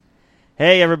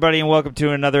Hey, everybody, and welcome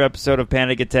to another episode of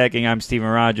Panic Attacking. I'm Steven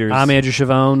Rogers. I'm Andrew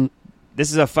Chavone.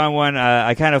 This is a fun one.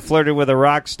 I kind of flirted with a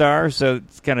rock star, so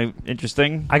it's kind of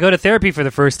interesting. I go to therapy for the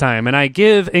first time, and I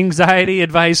give anxiety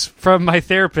advice from my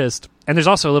therapist. And there's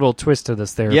also a little twist to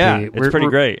this therapy. Yeah, it's pretty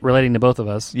great. Relating to both of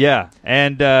us. Yeah,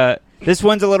 and this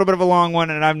one's a little bit of a long one,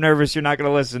 and I'm nervous you're not going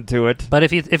to listen to it. But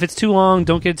if it's too long,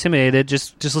 don't get intimidated.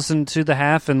 Just listen to the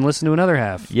half and listen to another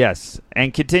half. Yes,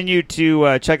 and continue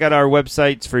to check out our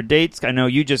websites for dates. I know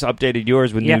you just updated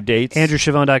yours with new dates.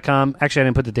 AndrewChavone.com. Actually, I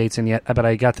didn't put the dates in yet, but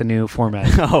I got the new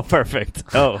format. Oh, perfect.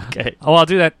 Oh, okay. Oh, I'll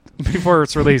do that before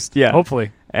it's released. Yeah.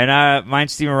 Hopefully. And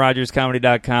mine's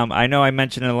StevenRogersComedy.com. I know I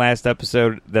mentioned in the last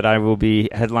episode that I will be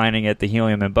headlining at the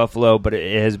Helium in Buffalo, but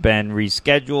it has been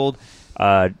rescheduled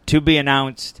to be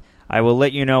announced. I will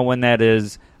let you know when that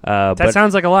is. That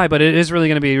sounds like a lie, but it is really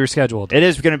going to be rescheduled. It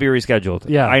is going to be rescheduled.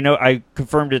 Yeah. I know. I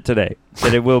confirmed it today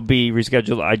that it will be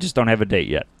rescheduled. I just don't have a date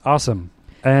yet. Awesome.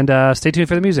 And stay tuned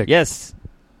for the music. Yes.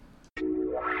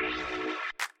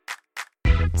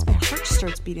 My heart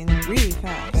starts beating really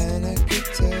fast. I'm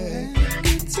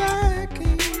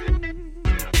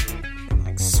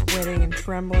like sweating and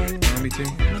trembling. Me too.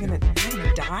 I'm gonna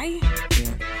die?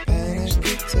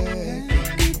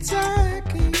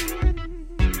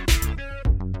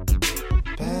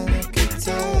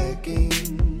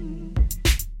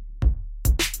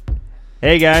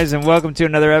 Hey guys, and welcome to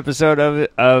another episode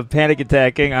of Panic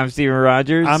Attacking. I'm Steven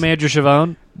Rogers. I'm Andrew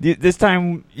Chavone. This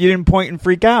time you didn't point and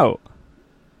freak out.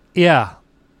 Yeah,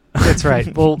 that's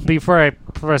right. Well, before I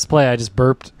press play, I just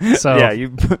burped. So Yeah,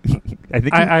 you.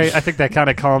 I think that kind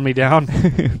of calmed me down.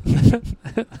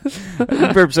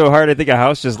 You burped so hard, I think a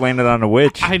house just landed on a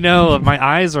witch. I know. My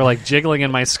eyes were like jiggling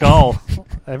in my skull.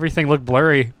 Everything looked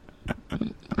blurry.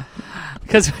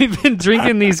 Because we've been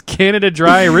drinking these Canada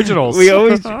Dry Originals. We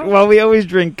always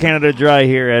drink Canada Dry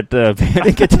here at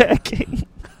Panic Attacking.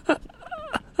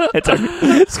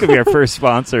 It's going to be our first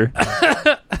sponsor.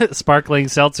 Sparkling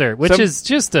seltzer, which is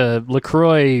just a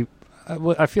LaCroix.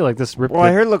 I feel like this ripped. Well,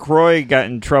 I heard LaCroix got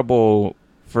in trouble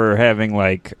for having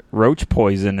like roach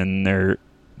poison in their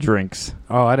drinks.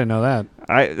 Oh, I didn't know that.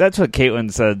 That's what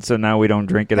Caitlin said, so now we don't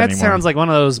drink it anymore. That sounds like one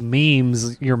of those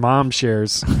memes your mom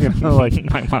shares. You know, like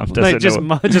my mom doesn't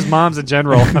like just moms in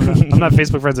general. I'm not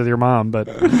Facebook friends with your mom, but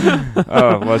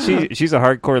oh well, she's a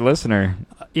hardcore listener.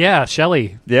 Yeah,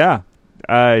 Shelly. Yeah,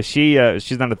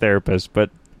 she's not a therapist, but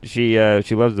she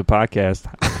loves the podcast.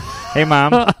 Hey,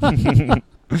 Mom.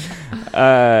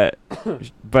 A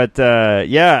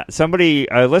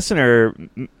listener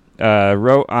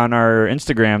wrote on our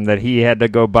Instagram that he had to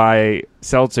go buy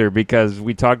seltzer because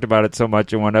we talked about it so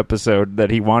much in one episode that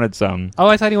he wanted some. Oh,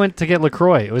 I thought he went to get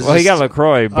LaCroix. He got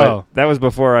LaCroix, but that was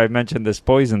before I mentioned this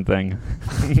poison thing.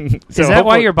 Is that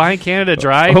why you're buying Canada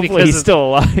Dry? Hopefully he's still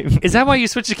alive. Is that why you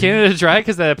switched to Canada Dry?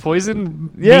 Because that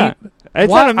poison? Yeah. Meme? It's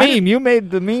What? not a meme. You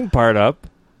made the meme part up.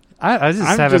 I just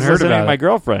I'm haven't just heard listening about to it. my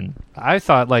girlfriend. I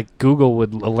thought like Google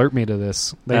would alert me to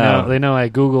this. They No. know I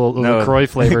Google No. LaCroix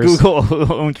flavors.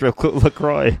 Google owns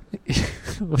LaCroix.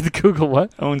 With Google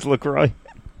what? Owns LaCroix.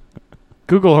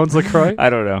 Google owns LaCroix?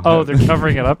 I don't know. Oh, they're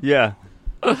covering it up? Yeah.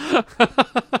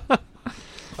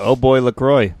 Oh boy,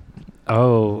 LaCroix.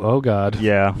 Oh God.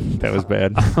 Yeah, that was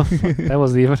bad. That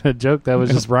wasn't even a joke. That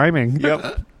was just rhyming.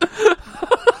 Yep.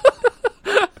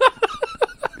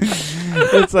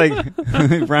 It's like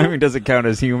rhyming doesn't count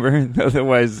as humor.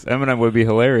 Otherwise, Eminem would be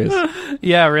hilarious.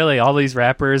 Yeah, really. All these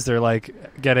rappers, they're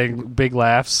like getting big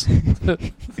laughs. No,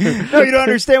 you don't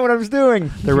understand what I was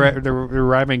doing. They're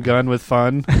rhyming gun with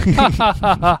fun.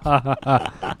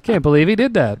 Can't believe he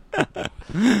did that.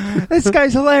 This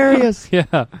guy's hilarious.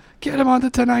 Yeah. Get him on the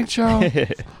Tonight Show.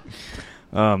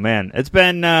 Oh, man. It's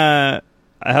been a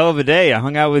hell of a day. I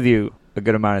hung out with you a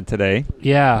good amount of today.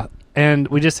 Yeah. And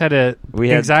we just had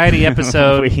anxiety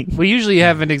episode. We usually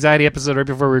have an anxiety episode right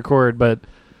before we record, but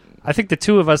I think the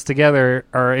two of us together,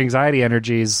 our anxiety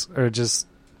energies are just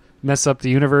mess up the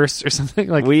universe or something.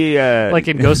 Like like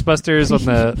in Ghostbusters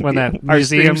when that our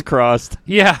museum streams crossed.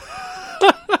 Yeah.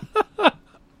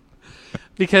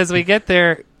 Because we get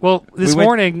there. Well, this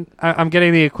morning I'm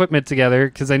getting the equipment together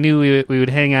because I knew we would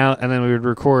hang out and then we would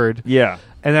record. Yeah.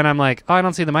 And then I'm like, oh, I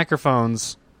don't see the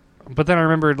microphones. But then I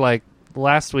remembered like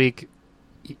last week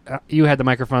you had the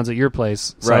microphones at your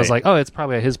place. So I was like, oh, it's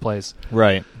probably at his place.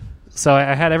 Right. So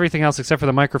I had everything else except for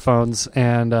the microphones.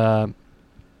 And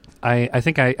I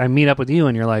think I meet up with you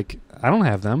and you're like, I don't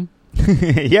have them.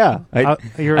 Yeah. I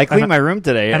cleaned my room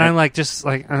today. And I'm like,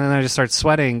 and then I just start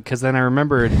sweating because then I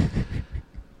remembered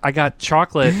I got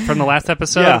chocolate from the last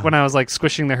episode when I was like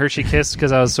squishing the Hershey Kiss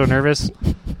because I was so nervous.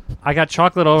 I got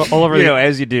chocolate all over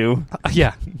as you do.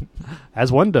 Yeah.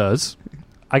 As one does.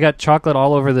 I got chocolate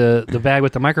all over the bag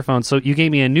with the microphone. So you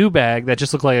gave me a new bag that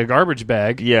just looked like a garbage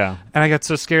bag. Yeah. And I got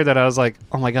so scared that I was like,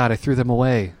 oh my God, I threw them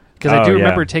away. Because I do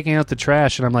remember taking out the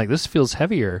trash, and I'm like, this feels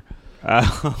heavier.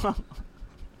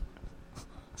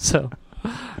 So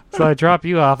I drop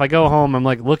you off. I go home. I'm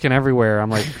like looking everywhere.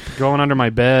 I'm like going under my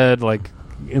bed, like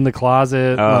in the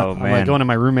closet. Oh, I'm man. like going in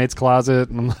my roommate's closet.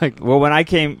 And I'm like, well,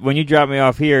 when you dropped me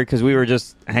off here, because we were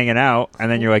just hanging out, and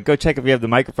then you're like, go check if you have the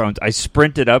microphones. I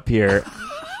sprinted up here,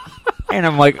 and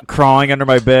I'm like crawling under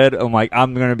my bed. I'm like,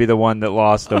 I'm going to be the one that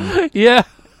lost them. Yeah.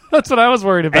 That's what I was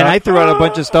worried about. And I threw out a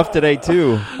bunch of stuff today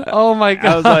too. Oh my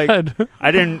God. I was like,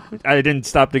 I didn't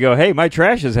stop to go, hey, my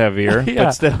trash is heavier. Yeah.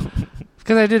 But still.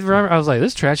 Because I did remember, I was like,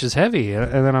 this trash is heavy. And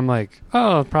then I'm like,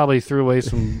 oh, probably threw away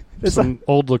some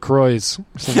old LaCroix.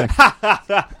 A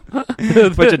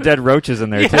bunch of dead roaches in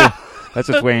there too. That's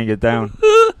what's weighing it down.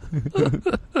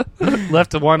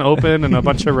 Left one open and a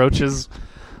bunch of roaches.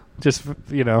 Just,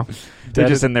 They're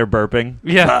just in there burping.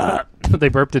 Yeah. They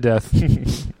burp to death.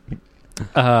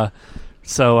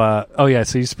 So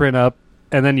you sprint up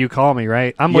and then you call me,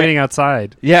 right? I'm waiting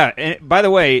outside. Yeah. And by the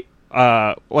way,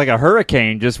 like a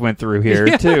hurricane just went through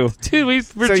here too. Dude,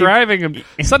 we're driving and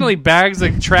suddenly bags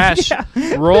of trash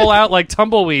roll out like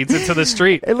tumbleweeds into the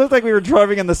street. It looked like we were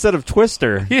driving on the set of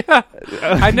Twister. Yeah.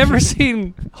 I've never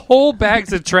seen whole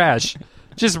bags of trash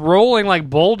just rolling like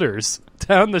boulders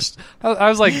down the I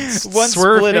was like one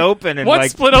split open and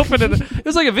it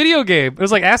was like a video game. It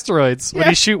was like Asteroids when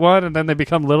you shoot one and then they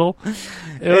become little.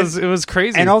 It was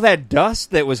crazy. And all that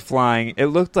dust that was flying, it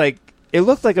looked like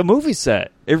a movie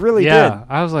set. It really did.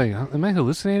 I was like, am I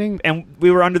hallucinating? And we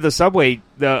were under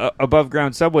the above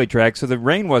ground subway track, so the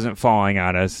rain wasn't falling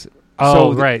on us.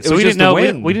 Oh, right. So we didn't know. We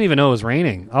Wind. didn't even know it was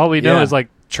raining. All we know is like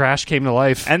trash came to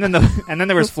life. And then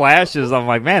there was flashes. I'm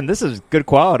like, man, this is good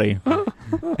quality.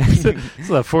 It's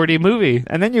a 4D movie.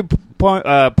 And then you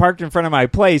parked in front of my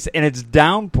place, and it's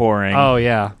downpouring. Oh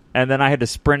yeah. And then I had to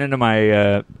sprint into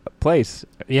my place.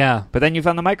 Yeah. But then you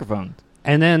found the microphone.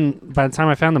 And then by the time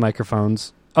I found the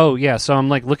microphones, so I'm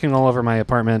like looking all over my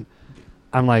apartment.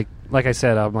 I'm like I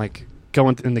said, I'm like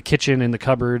going in the kitchen, in the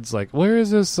cupboards, like, where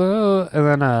is this? And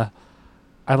then I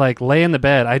like lay in the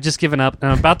bed. I just given up,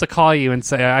 and I'm about to call you and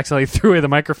say I accidentally threw away the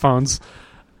microphones.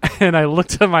 And I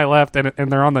looked to my left, and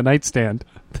they're on the nightstand.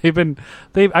 I've been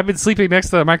sleeping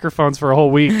next to the microphones for a whole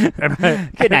week. And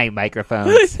good night,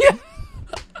 microphones.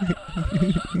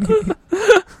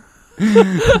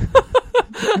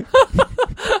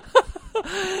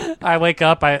 I wake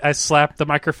up. I slap the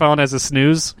microphone as a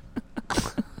snooze.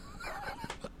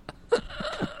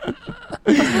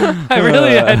 I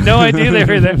really had no idea they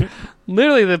were there.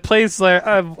 Literally, the place like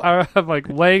I'm like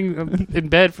laying in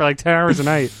bed for like 10 hours a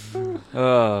night.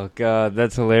 Oh God,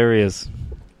 that's hilarious.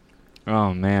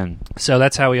 Oh man. So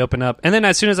that's how we open up, and then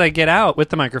as soon as I get out with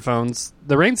the microphones,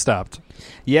 the rain stopped.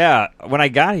 Yeah, when I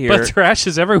got here, but trash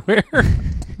is everywhere.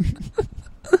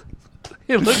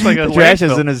 It looks like the trash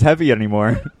isn't as heavy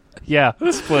anymore. Yeah,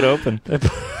 it split open.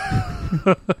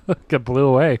 It blew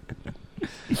away.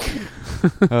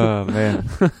 Oh man.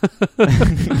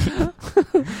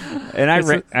 And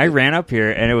I ran up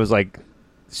here, and it was like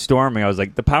storming. I was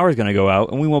like, the power's going to go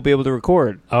out, and we won't be able to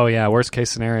record. Oh yeah, worst case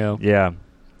scenario. Yeah.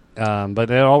 But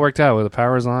it all worked out. The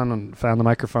power's on, and found the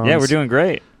microphones. Yeah, we're doing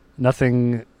great.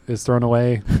 Nothing is thrown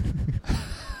away.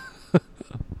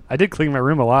 I did clean my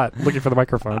room a lot looking for the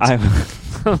microphones. I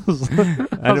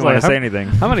didn't want to say anything.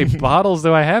 How many bottles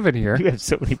do I have in here? You have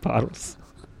so many bottles.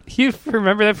 You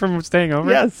remember that from staying over?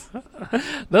 Yes.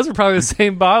 Those are probably the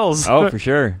same bottles. Oh, for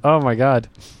sure. Oh, my God.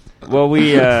 Well,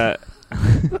 we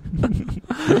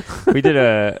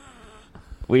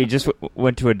just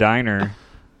went to a diner.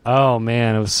 Oh,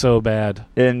 man. It was so bad.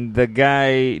 And the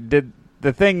guy did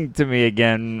the thing to me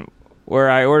again where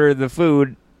I ordered the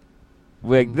food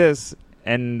like this,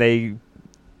 and they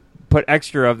put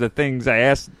extra of the things I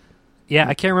asked. Yeah,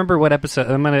 I can't remember what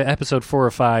episode. I'm on episode 4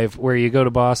 or 5 where you go to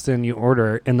Boston, you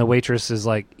order, and the waitress is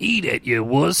like, "Eat it, you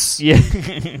wuss." Yeah.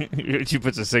 She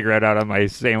puts a cigarette out on my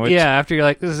sandwich. Yeah, after you're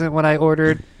like, "This isn't what I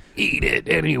ordered." Eat it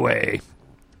anyway.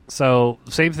 So,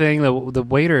 same thing. The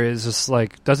waiter is just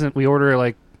like, we order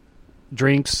like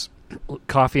drinks,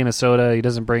 coffee and a soda. He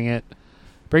doesn't bring it.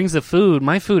 Brings the food.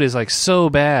 My food is like so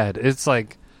bad. It's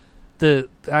like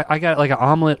I got like an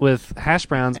omelet with hash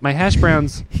browns. My hash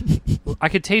browns, I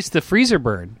could taste the freezer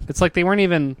burn. It's like they weren't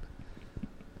even,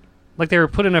 like they were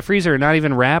put in a freezer, not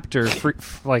even wrapped or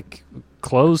like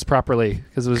closed properly,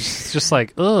 because it was just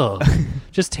like, ugh,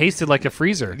 just tasted like a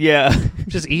freezer. Yeah.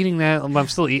 Just eating that. I'm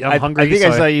still eating. I'm hungry. I think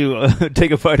I saw you take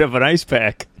a bite of an ice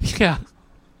pack. Yeah.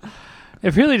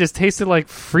 It really just tasted like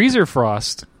freezer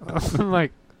frost. I'm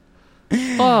like,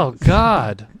 Oh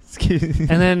God.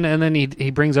 and then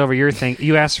he brings over your thing.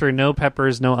 You asked for no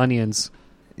peppers, no onions.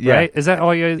 Yeah. Right? Is that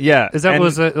all you? Yeah. Is that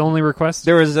was the only request?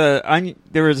 There was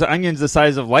onions the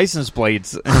size of license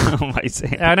plates on my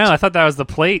sandwich. I know. I thought that was the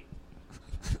plate.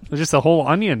 It was just a whole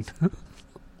onion.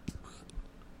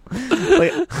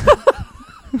 Where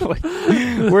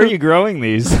are you growing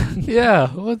these? Yeah.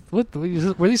 What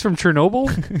were these from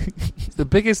Chernobyl? The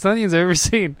biggest onions I've ever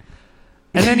seen.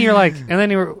 And then you were like,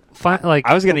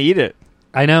 I was going to eat it.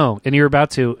 I know, and you were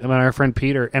about to, and our friend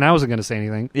Peter, and I wasn't going to say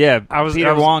anything. Yeah,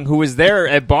 Peter Wong, who was there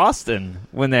at Boston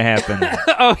when that happened.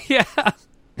 Oh, yeah.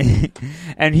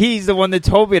 And he's the one that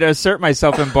told me to assert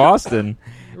myself in Boston.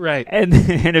 Right. And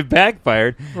it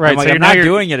backfired. Right. I'm like, so I'm not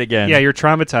doing it again. Yeah, you're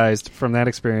traumatized from that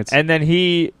experience. And then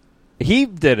he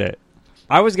did it.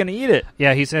 I was going to eat it.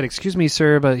 Yeah, he said, "Excuse me,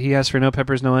 sir, but he asked for no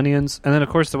peppers, no onions." And then, of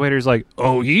course, the waiter's like,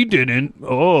 "Oh, he didn't.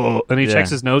 Oh." And he checks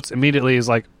his notes. Immediately, he's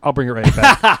like, "I'll bring it right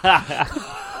back."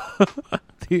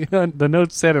 The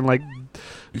note said in, like,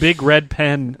 big red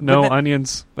pen, no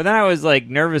onions. But then I was, like,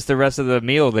 nervous the rest of the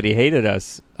meal that he hated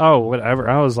us. Oh, whatever.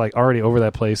 I was, like, already over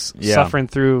that place, suffering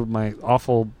through my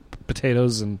awful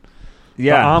potatoes. And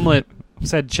the omelet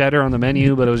said cheddar on the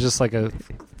menu, but it was just, like, a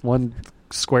one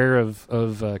square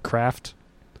of Kraft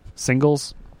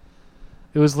singles.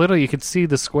 It was literally, you could see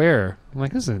the square. I'm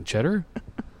like, this isn't cheddar.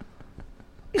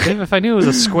 If I knew it was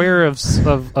a square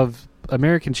of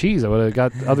American cheese, I would have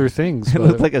got other things. It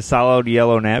looked like a solid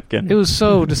yellow napkin. It was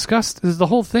so disgusting. The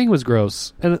whole thing was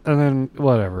gross. And then,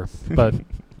 whatever. But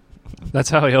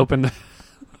that's how I opened.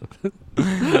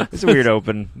 It's a weird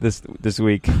open this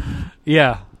week.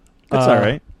 Yeah. That's all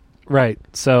right. Right.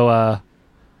 So,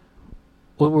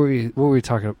 what were we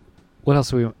talking about? What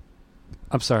else were we...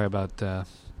 I'm sorry about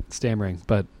stammering,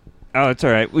 but... Oh, it's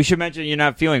all right. We should mention you're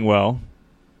not feeling well.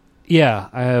 Yeah,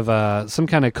 I have some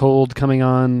kind of cold coming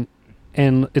on,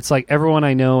 and it's like everyone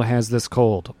I know has this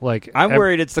cold. Like I'm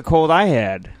worried it's the cold I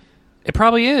had. It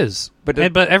probably is, but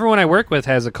everyone I work with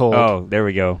has a cold. Oh, there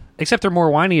we go. Except they're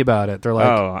more whiny about it. They're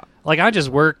like, like I just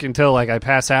work until like I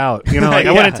pass out. You know, like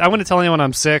I wouldn't tell anyone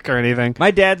I'm sick or anything.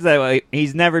 My dad's that way.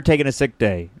 He's never taken a sick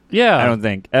day. Yeah, I don't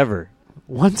think ever.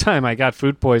 One time I got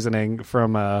food poisoning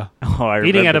from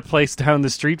eating at a place down the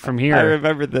street from here. I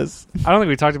remember this. I don't think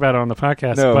we talked about it on the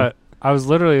podcast, but I was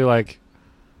literally like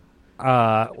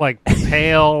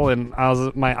pale, and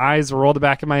my eyes rolled the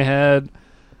back of my head,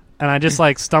 and I just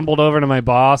like stumbled over to my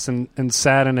boss and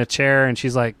sat in a chair, and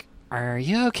she's like, "Are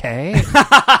you okay?"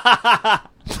 I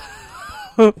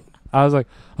was like,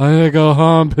 "I need to go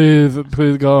home, please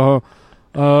go home."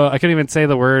 I couldn't even say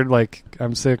the word, like,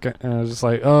 I'm sick. And I was just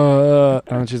like,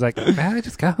 and she's like,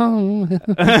 just go home.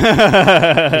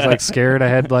 I was like scared.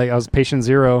 I was patient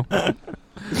zero.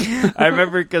 I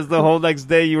remember because the whole next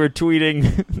day you were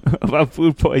tweeting about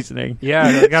food poisoning. Yeah,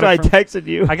 I texted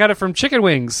you. I got it from chicken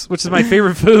wings, which is my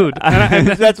favorite food. And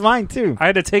that's mine too. I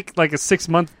had to take like a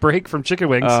 6-month break from chicken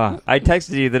wings. I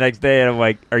texted you the next day, and I'm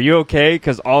like, "Are you okay?"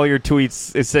 Because all your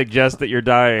tweets suggest that you're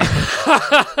dying.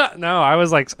 No, I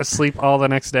was like asleep all the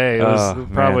next day. It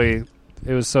was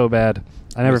it was so bad.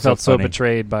 I never felt so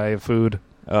betrayed by food.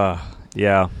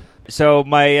 Yeah. So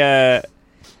my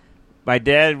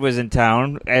dad was in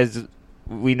town, as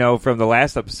we know from the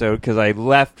last episode, because I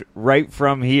left right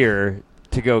from here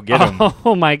to go get him.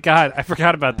 Oh, my God. I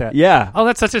forgot about that. Yeah. Oh,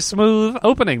 that's such a smooth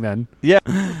opening then. Yeah.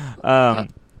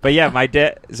 But yeah, my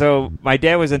dad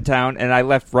was in town, and I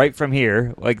left right from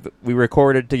here. Like, we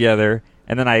recorded together,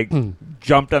 and then I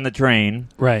jumped on the train.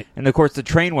 Right. And, of course, the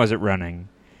train wasn't running.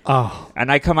 Oh.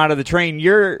 And I come out of the train.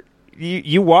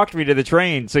 You walked me to the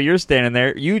train, so you're standing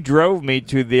there. You drove me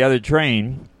to the other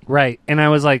train. Right, and I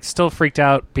was like still freaked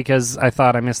out because I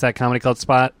thought I missed that Comedy Club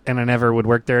spot and I never would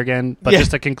work there again. But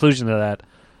just a conclusion to that,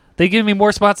 they give me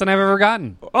more spots than I've ever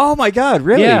gotten. Oh my God,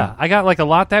 really? Yeah, I got like a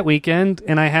lot that weekend,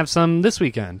 and I have some this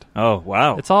weekend. Oh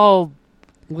wow, it's all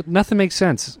nothing makes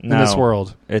sense in this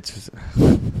world. It's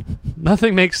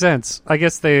nothing makes sense. I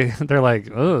guess they're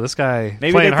like, oh, this guy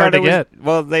maybe playing hard to get.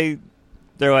 Well, they're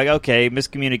like, okay,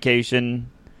 miscommunication.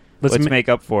 Let's make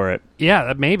up for it.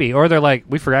 Yeah, maybe. Or they're like,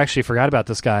 we actually forgot about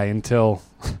this guy until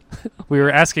we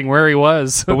were asking where he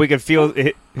was. But we could feel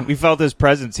it. We felt his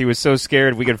presence. He was so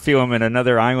scared we could feel him in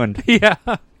another island. Yeah.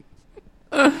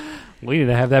 We need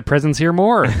to have that presence here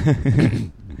more.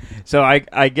 So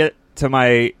I get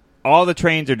to all the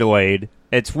trains are delayed.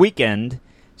 It's weekend,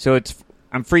 so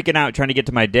I'm freaking out trying to get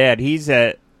to my dad. He's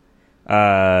at...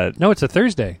 No, it's a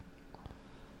Thursday.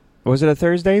 Was it a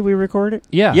Thursday we recorded?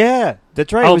 Yeah. Yeah,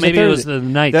 that's right. Oh, maybe it was the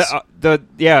nights.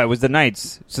 It was the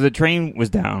nights. So the train was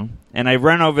down, and I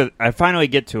finally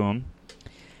get to him,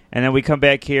 and then we come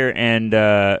back here,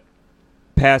 and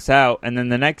pass out, and then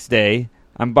the next day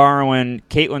I'm borrowing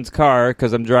Caitlin's car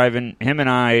because I'm driving him and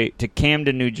I to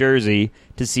Camden, New Jersey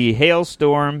to see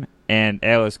Hailstorm and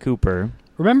Alice Cooper.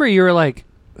 Remember, you were like,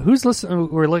 who's listening?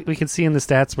 We can see in the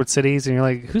stats what cities, and you're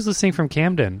like, who's listening from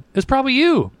Camden? It's probably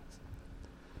you.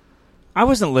 I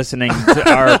wasn't listening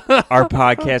to our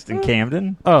podcast in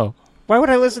Camden. Oh. Why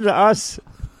would I listen to us?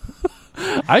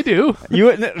 I do.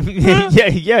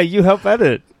 Yeah, you help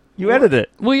edit. You edit it.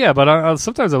 Well, yeah, but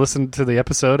sometimes I listen to the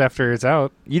episode after it's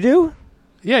out. You do?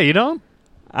 Yeah, you don't?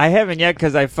 I haven't yet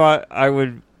because I thought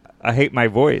I hate my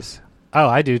voice. Oh,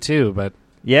 I do too, but...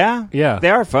 Yeah? Yeah. They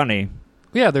are funny.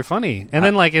 Yeah, they're funny. And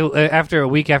then, after a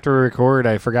week after we record,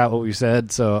 I forgot what we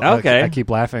said, so okay. I keep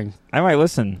laughing. I might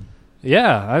listen.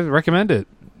 Yeah, I recommend it.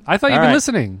 I thought you'd been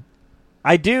listening.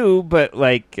 I do, but,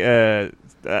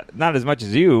 not as much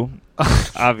as you,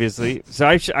 obviously. So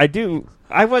I do...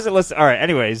 I wasn't listening. All right,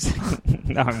 anyways.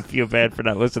 Now I feel bad for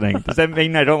not listening. Does that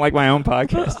mean I don't like my own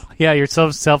podcast? Yeah, you're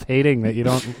so self-hating that you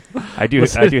don't... I do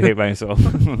hate myself.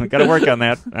 Got to work on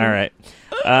that. All right.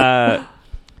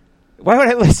 Why would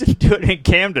I listen to it in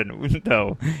Camden,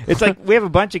 though? It's like we have a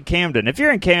bunch in Camden. If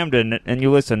you're in Camden and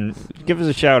you listen, give us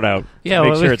a shout-out. Yeah,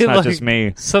 make sure it's not just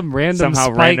me. Some random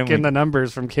spike in the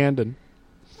numbers from Camden.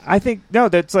 I think, no,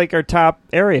 that's like our top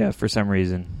area for some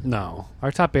reason. No.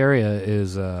 Our top area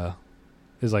is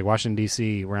like Washington,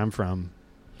 D.C., where I'm from.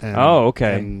 And,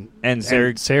 okay. And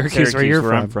Syracuse, where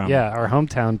you're I'm from. Yeah, our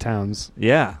hometown towns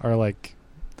are like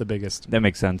the biggest. That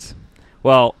makes sense.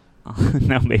 Well,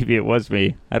 now maybe it was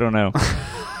me. I don't know.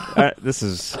 This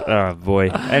is, oh boy.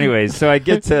 Anyways, so I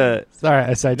get to... Sorry,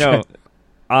 I sidetracked.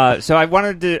 No. So I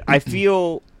wanted to... I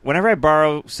feel whenever I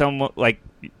borrow someone... Like,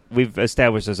 we've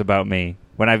established this about me.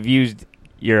 When I've used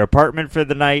your apartment for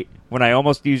the night, when I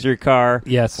almost use your car,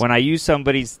 yes. When I use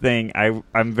somebody's thing,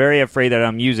 I'm very afraid that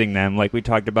I'm using them, like we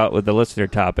talked about with the listener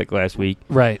topic last week.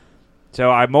 Right. So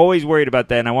I'm always worried about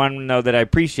that, and I want to know that I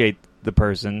appreciate the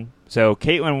person. So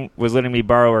Caitlin was letting me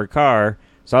borrow her car,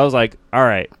 so I was like, all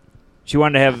right. She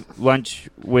wanted to have lunch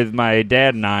with my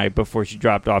dad and I before she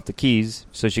dropped off the keys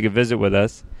so she could visit with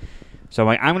us. So I'm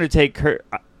like, I'm going to take her.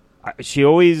 She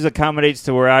always accommodates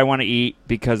to where I want to eat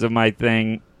because of my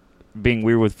thing being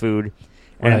weird with food.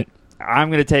 And right. I'm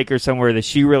going to take her somewhere that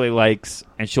she really likes,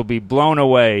 and she'll be blown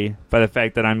away by the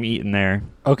fact that I'm eating there.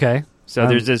 Okay. So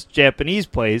there's this Japanese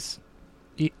place.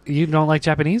 You don't like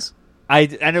Japanese? I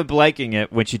ended up liking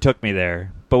it when she took me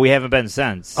there, but we haven't been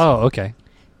since. Oh, okay.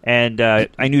 And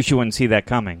I knew she wouldn't see that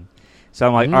coming. So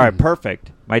I'm like, all right, perfect.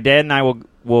 My dad and I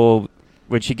will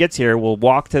when she gets here, we'll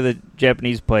walk to the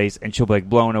Japanese place, and she'll be like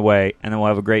blown away, and then we'll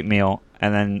have a great meal,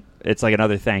 and then it's like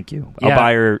another thank you. Yeah.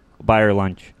 I'll buy her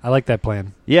lunch. I like that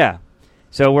plan. Yeah.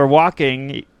 So we're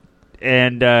walking,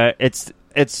 and it's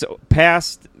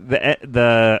past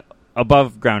the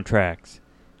above ground tracks.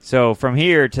 So from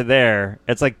here to there,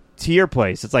 it's like to your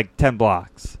place. It's like 10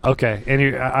 blocks. Okay,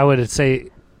 and I would say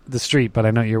the street, but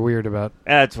I know you're weird about.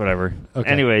 That's whatever. Okay.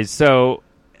 Anyways, so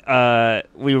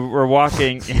we were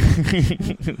walking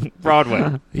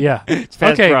Broadway. Yeah. It's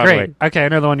past okay, Broadway. great. Okay, I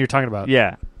know the one you're talking about.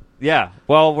 Yeah.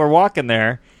 Well, we're walking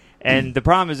there, and the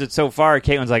problem is it's so far.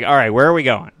 Caitlin's like, "All right, where are we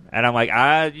going?" And I'm like,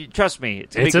 trust me,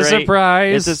 it's a great.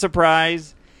 surprise. It's a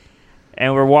surprise."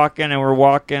 And we're walking,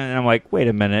 and I'm like, "Wait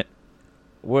a minute,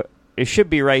 what? It should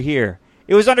be right here.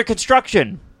 It was under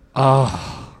construction."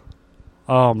 Oh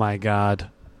my God!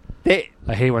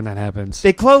 I hate when that happens.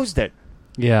 They closed it.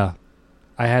 Yeah,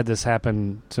 I had this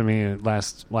happen to me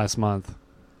last month.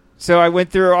 So I went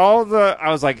through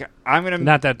I was like, I'm going to...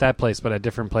 Not that place, but a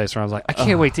different place where I was like, I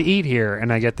can't wait to eat here.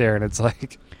 And I get there, and it's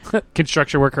like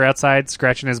construction worker outside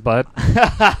scratching his butt.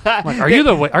 I'm like, are you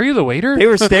the waiter? They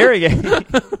were staring at me.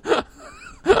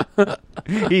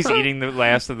 He's eating the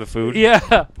last of the food.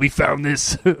 Yeah. We found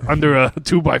this under a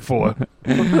 2x4.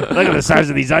 Look at the size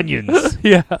of these onions.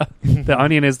 Yeah. The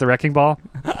onion is the wrecking ball.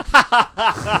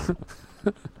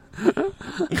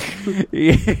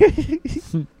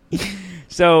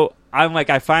 So I'm like,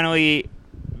 I finally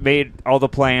made all the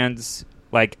plans.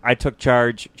 Like, I took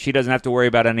charge. She doesn't have to worry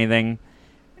about anything.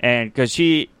 And because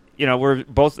we're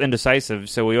both indecisive,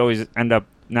 so we always end up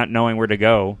not knowing where to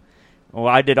go. Well,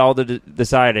 I did all the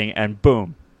deciding, and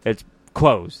boom, it's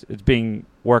closed. It's being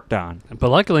worked on. But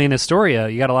luckily in Astoria,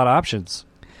 you got a lot of options.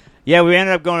 Yeah, we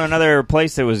ended up going to another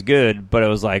place that was good, but it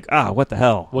was like, what the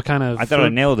hell? What kind of I thought I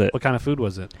nailed it. What kind of food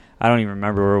was it? I don't even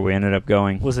remember where we ended up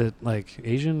going. Was it like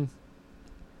Asian?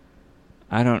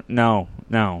 I don't know.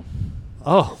 No.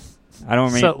 Oh. I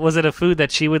don't remember. So was it a food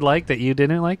that she would like that you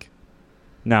didn't like?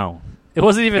 No. It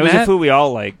wasn't even that? It was a food we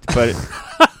all liked, but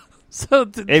so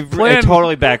it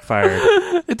totally backfired.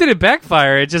 It didn't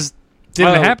backfire. It just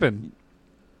didn't happen.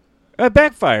 It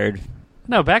backfired.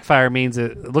 No, backfire means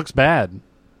it looks bad.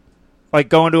 Like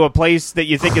going to a place that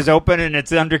you think is open and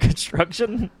it's under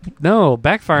construction? No,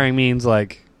 backfiring means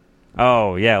like...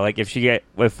 Oh, yeah, like if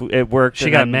it worked,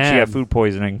 she got mad. She got food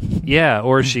poisoning. Yeah,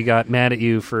 or she got mad at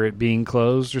you for it being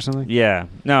closed or something. Yeah.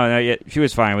 No, she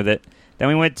was fine with it. Then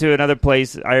we went to another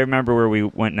place. I remember where we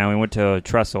went now. We went to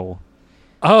Trestle.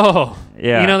 Oh.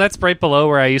 Yeah. You know, that's right below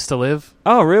where I used to live.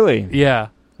 Oh, really? Yeah.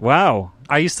 Wow.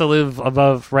 I used to live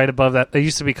right above that. It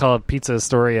used to be called Pizza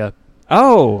Astoria.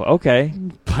 Oh, okay.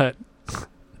 But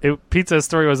Pizza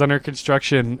Astoria was under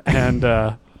construction, and...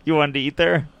 You wanted to eat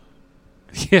there?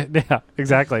 Yeah,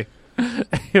 exactly.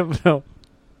 No,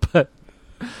 but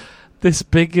the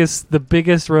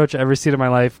biggest roach I've ever seen in my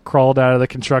life crawled out of the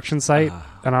construction site,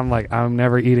 and I'm like, I'm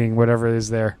never eating whatever is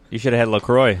there. You should have had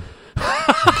LaCroix.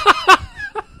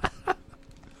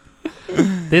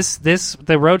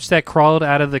 The roach that crawled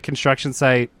out of the construction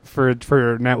site for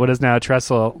what is now a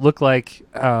Trestle looked like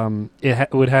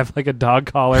would have like a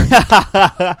dog collar.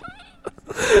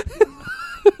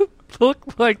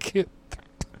 Looked like it.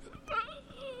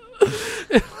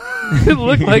 It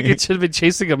looked like it should have been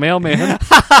chasing a mailman.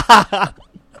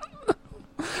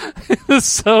 It was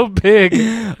so big.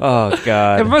 Oh,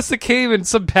 God. It must have came in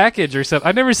some package or something.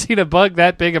 I've never seen a bug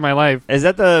that big in my life. Is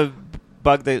that the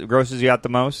bug that grosses you out the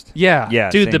most? Yeah.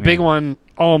 Yeah. Dude, the big one,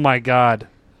 oh my God.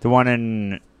 The one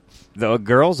in the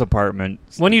girls' apartment.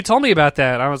 When you told me about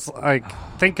that, I was like,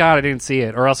 thank God I didn't see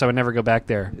it, or else I would never go back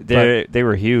there. They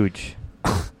were huge.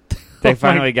 They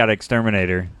finally got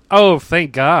exterminator. Oh,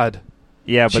 thank God.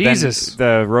 Yeah, but Jesus.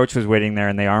 then the roach was waiting there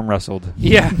and they arm wrestled.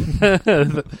 Yeah.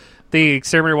 The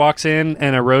exterminator walks in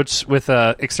and a roach with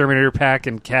a exterminator pack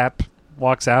and cap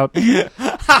walks out.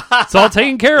 It's all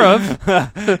taken care of.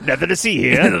 Nothing to see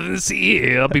here. Nothing to see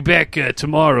here. I'll be back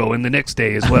tomorrow and the next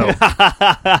day as well.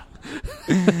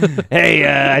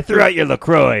 Hey, I threw out your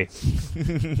LaCroix.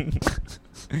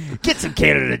 Get some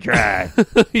Canada Dry.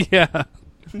 Yeah.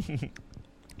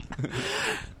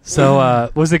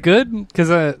 So, was it good? Because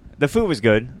the food was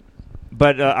good,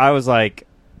 but I was like,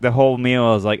 the whole meal,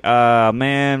 I was like,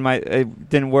 man, it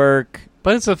didn't work.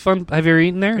 But it's a fun... Have you ever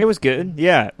eaten there? It was good.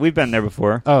 Yeah, we've been there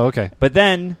before. Oh, okay. But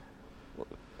then,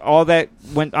 all that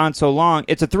went on so long.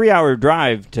 It's a 3-hour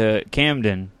drive to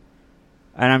Camden.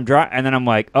 And then I'm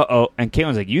like, uh-oh. And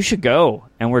Caitlin's like, you should go.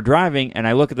 And we're driving, and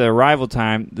I look at the arrival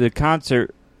time. The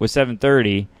concert was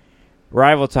 7:30.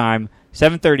 Arrival time,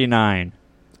 7:39.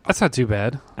 That's not too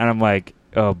bad. And I'm like,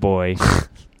 oh, boy.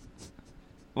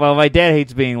 Well, my dad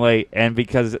hates being late, and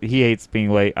because he hates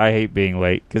being late, I hate being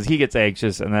late, because he gets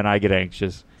anxious, and then I get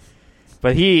anxious.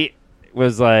 But he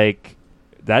was like,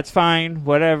 that's fine,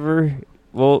 whatever.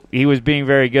 Well, he was being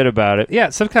very good about it. Yeah,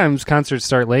 sometimes concerts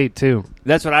start late, too.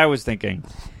 That's what I was thinking.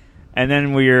 And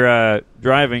then we were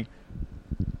driving,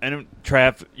 and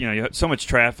traffic. You have so much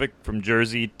traffic from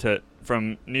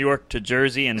New York to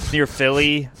Jersey, and it's near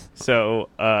Philly, so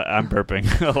I'm burping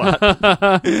a lot.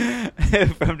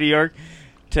 From New York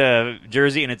to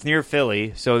Jersey, and it's near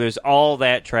Philly, so there's all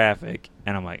that traffic,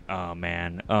 and I'm like, oh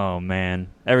man.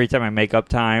 Every time I make up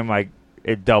time,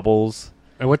 it doubles.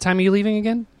 And what time are you leaving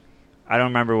again? I don't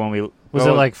remember when we... Was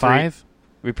it like 5?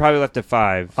 We probably left at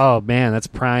 5. Oh, man, that's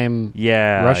prime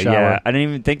rush hour. Yeah. I didn't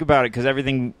even think about it because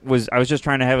everything was... I was just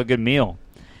trying to have a good meal.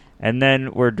 And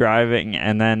then we're driving,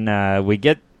 and then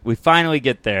we finally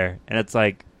get there, and it's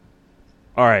like,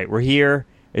 all right, we're here.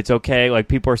 It's okay.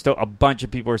 Like, a bunch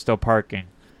of people are still parking.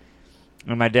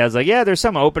 And my dad's like, yeah, there's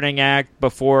some opening act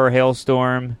before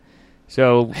Hailstorm.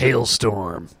 So...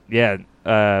 Hailstorm. Yeah.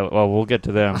 Well, we'll get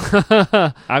to them.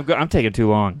 I'm taking too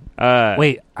long.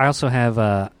 Wait, I also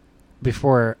have,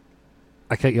 before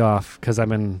I cut you off, because I've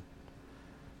been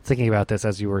thinking about this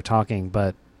as you were talking,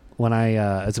 but when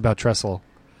it's about Trestle.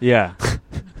 Yeah.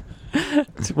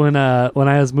 When I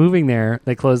was moving there,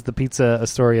 they closed the Pizza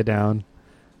Astoria down,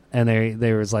 and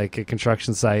there was like a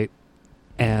construction site,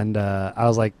 and I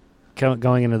was like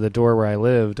going into the door where I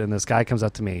lived, and this guy comes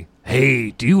up to me.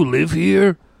 Hey, do you live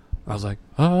here? I was like,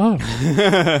 oh.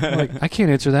 I'm like, I can't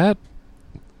answer that.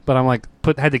 But I'm like,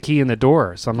 had the key in the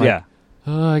door. So I'm like, yeah.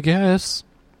 I guess.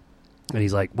 And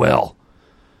he's like, well,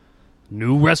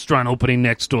 new restaurant opening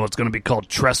next door. It's going to be called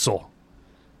Trestle.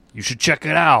 You should check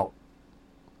it out.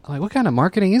 I'm like, what kind of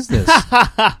marketing is this?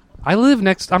 I live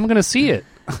next. I'm going to see it.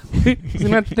 You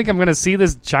not think I'm going to see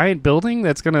this giant building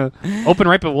that's going to open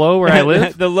right below where I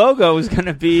live? The logo is going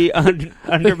to be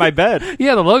under my bed.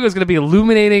 Yeah, the logo is going to be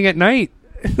illuminating at night.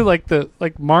 like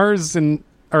Mars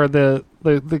or the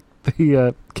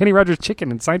Kenny Rogers chicken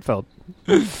in Seinfeld.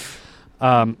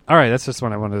 All right, that's just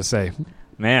what I wanted to say.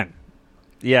 Man,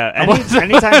 Yeah,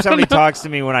 anytime somebody talks to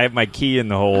me when I have my key in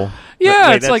the hole. Yeah,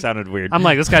 wait, it's that like, sounded weird. I'm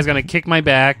like, this guy's gonna kick my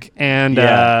back and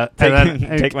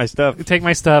take my stuff. Take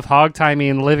my stuff, hog tie me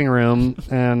in the living room,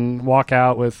 and walk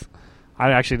out with.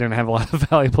 I actually didn't have a lot of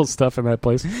valuable stuff in that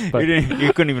place. But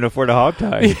You couldn't even afford a hog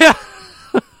tie. Yeah,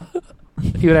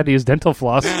 you would have to use dental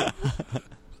floss.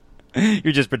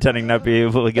 You're just pretending not to be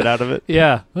able to get out of it.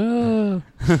 Yeah. So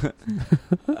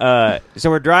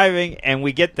we're driving, and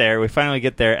we get there. We finally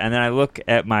get there, and then I look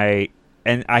at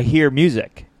and I hear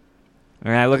music.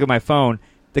 And I look at my phone.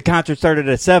 The concert started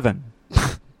at 7.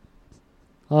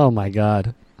 Oh, my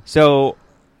God. So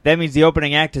that means the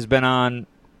opening act has been on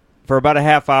for about a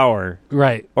half hour.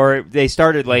 Right. Or they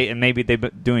started late, and maybe they've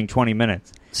been doing 20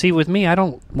 minutes. See, with me, I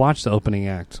don't watch the opening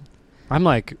act. I'm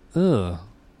like, ugh.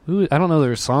 I don't know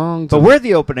their songs. But we're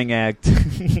the opening act.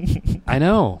 I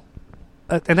know.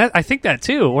 And I think that,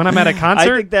 too. When I'm at a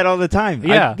concert. I think that all the time.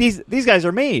 Yeah. These guys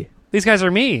are me. These guys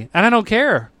are me, and I don't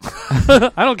care.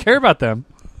 I don't care about them.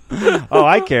 Oh,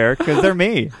 I care, because they're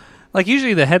me. Like,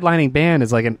 usually the headlining band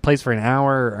is like plays for an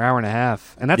hour or hour and a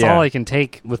half, and that's all I can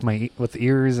take with with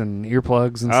ears and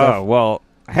earplugs and stuff. Oh, well,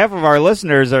 half of our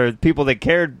listeners are people that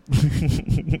cared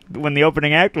when the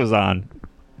opening act was on.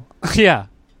 Yeah.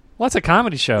 Well, it's a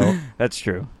comedy show. That's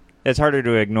true. It's harder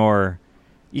to ignore.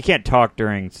 You can't talk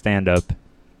during stand-up.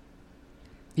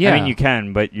 Yeah. I mean, you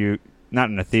can, but not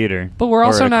in a theater. But we're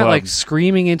also not, like,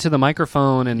 screaming into the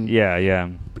microphone and... Yeah.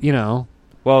 You know.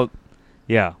 Well,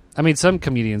 yeah. I mean, some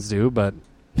comedians do, but...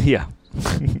 Yeah.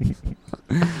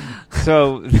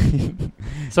 So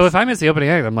if I miss the opening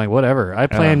act, I'm like, whatever. I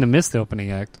plan to miss the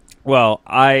opening act. Well,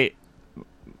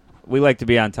 we like to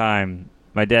be on time.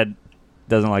 My dad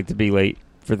doesn't like to be late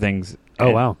for things. Oh,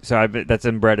 wow. So that's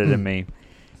inbred in me.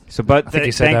 So, but I think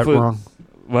you said that wrong.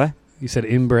 What? You said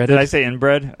inbred? Did I say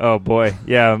inbred? Oh, boy.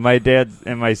 Yeah, my dad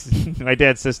and my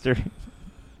dad's sister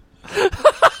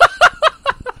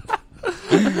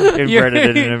inbred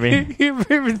it into me.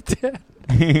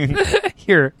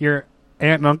 Your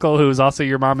aunt and uncle, who's also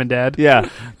your mom and dad. Yeah,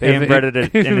 they inbred it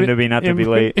into me not to be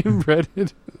late. Inbred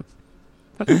it.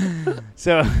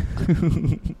 So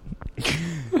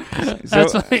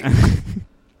that's like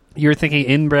you were thinking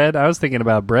inbred. I was thinking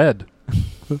about bread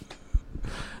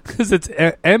because it's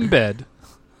embed.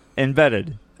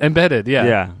 Embedded. Yeah.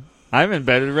 Yeah, I'm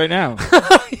embedded right now.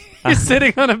 You're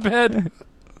sitting on a bed.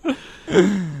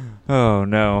 Oh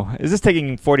no! Is this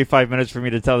taking 45 minutes for me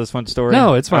to tell this one story?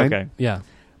 No, it's fine. Okay. Yeah.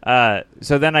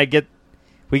 So then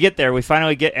we get there. We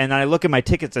finally get, and I look at my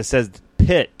tickets. It says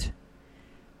pit,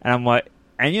 and I'm like,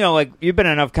 and like you've been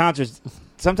in enough concerts.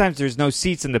 Sometimes there's no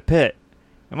seats in the pit.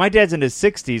 And my dad's in his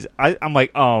 60s. I'm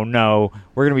like, oh no,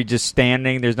 we're gonna be just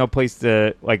standing. There's no place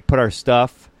to like put our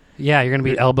stuff. Yeah, you're gonna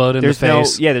be elbowed in the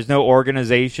face. There's no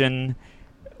organization.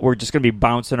 We're just gonna be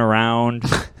bouncing around.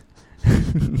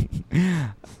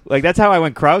 Like that's how I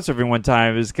went crowd surfing one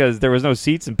time, is because there was no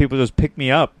seats and people just picked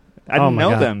me up. I didn't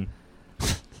know them.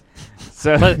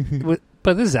 So,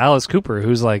 but this is Alice Cooper,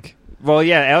 who's like, well,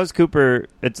 yeah, Alice Cooper.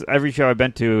 It's every show I've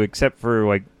been to except for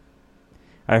like,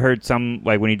 I heard some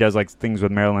like when he does like things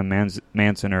with Marilyn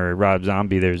Manson or Rob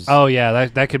Zombie. There's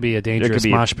that could be a dangerous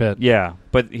mosh pit. Yeah,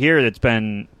 but here it's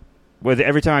been with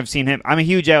every time I've seen him. I'm a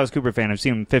huge Alice Cooper fan. I've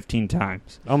seen him 15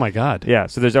 times. Oh my god. Yeah,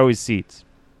 so there's always seats.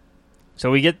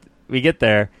 So we get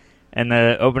there, and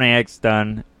the opening act's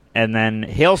done, and then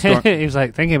Hailstorm. He was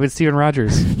like, thinking about Steven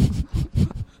Rogers.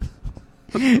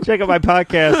 Check out my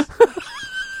podcast,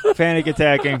 Panic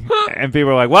Attacking, and people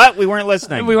are like, "What? We weren't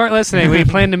listening. We weren't listening. We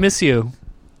planned to miss you.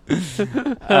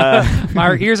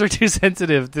 Our ears are too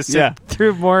sensitive to sit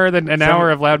through more than an hour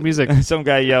of loud music." Some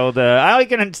guy yelled, "I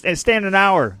can stand an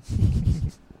hour."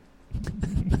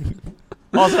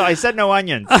 Also, I said no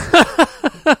onions.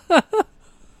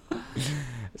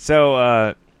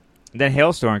 So then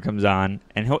Hailstorm comes on,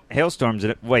 and Hailstorm's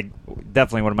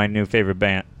definitely one of my new favorite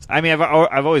bands. I mean,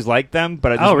 I've always liked them,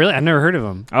 but really? I've never heard of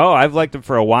them. Oh, I've liked them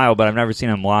for a while, but I've never seen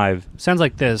them live. Sounds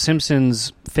like the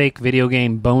Simpsons fake video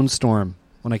game Bone Storm.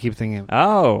 When I keep thinking,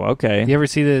 oh, okay. You ever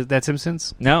see that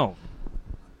Simpsons? No.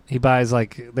 He buys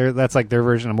that's like their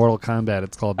version of Mortal Kombat.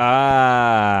 It's called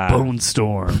Bone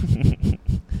Storm.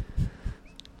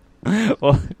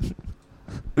 Well,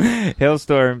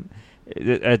 Hailstorm.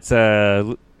 It's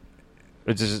a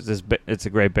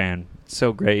great band. It's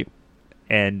so great,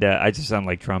 and I just sound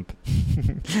like Trump.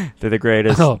 They're the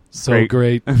greatest. Oh, so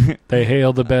great! They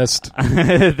hail the best.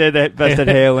 They're the best at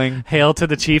hailing. Hail to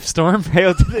the Chief Storm.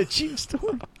 Hail to the Chief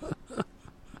Storm.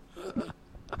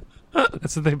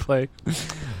 That's what they play.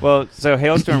 Well, so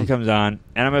Hailstorm comes on,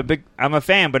 and I'm a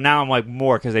fan, but now I'm like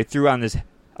more because they threw on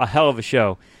a hell of a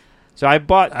show. So I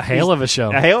bought a hail of a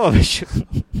show. A hail of a show.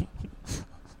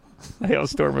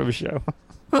 hailstorm of a show.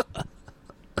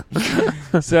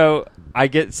 So I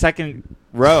get second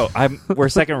row. We're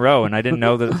second row, and I didn't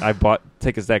know that I bought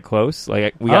tickets that close.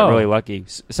 Like we got really lucky.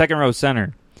 Second row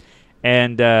center,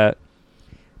 and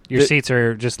your seats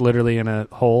are just literally in a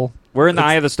hole. We're in the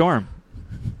eye of the storm.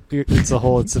 It's a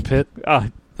hole. It's a pit. Yeah,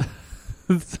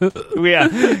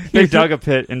 they dug a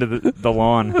pit into the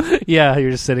lawn. Yeah,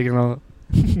 you're just sitting in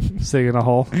a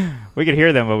hole. We could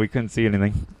hear them, but we couldn't see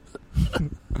anything.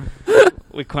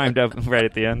 We climbed up right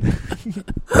at the end.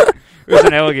 It was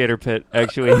an alligator pit,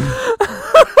 actually.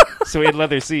 So we had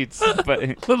leather seats.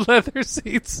 But leather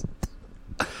seats.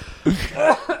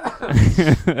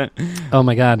 Oh,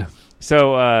 my God.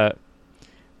 So,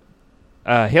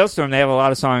 Hailstorm, they have a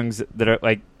lot of songs that are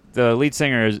like, the lead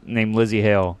singer is named Lizzie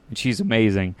Hale, and she's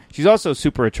amazing. She's also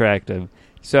super attractive.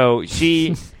 So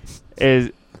she is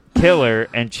killer,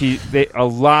 and a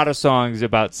lot of songs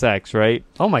about sex, right?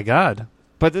 Oh, my God.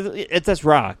 But it's just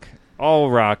rock.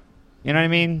 All rock. You know what I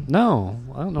mean? No,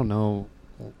 I don't know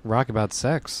rock about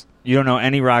sex. You don't know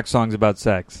any rock songs about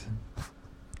sex?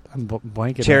 I'm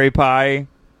blanking. Cherry Pie?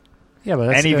 Yeah, but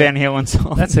that's any Van Halen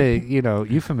song? That's a,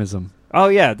 euphemism. Oh,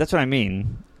 yeah, that's what I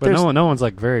mean. But no one's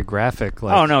like very graphic.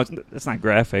 Like, oh, no, it's not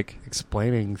graphic.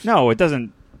 Explaining. No, it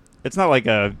doesn't. It's not like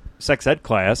a sex ed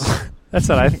class. That's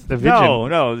what I envision.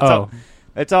 No.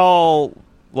 It's all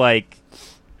like,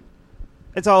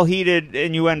 it's all heated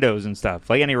innuendos and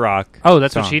stuff, like any rock. Oh,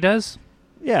 that's song. What she does?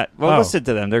 Yeah. Well, listen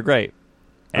to them. They're great.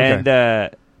 Okay.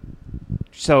 And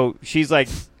so she's like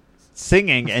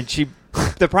singing, and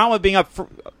the problem with being up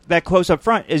that close up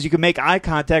front is you can make eye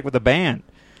contact with the band.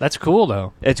 That's cool,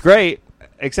 though. It's great,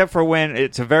 except for when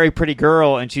it's a very pretty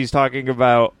girl and she's talking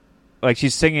about, like,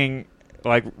 she's singing,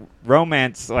 like,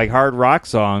 romance, like, hard rock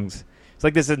songs. It's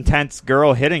like this intense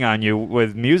girl hitting on you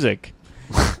with music.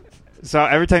 So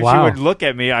every time she would look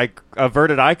at me, I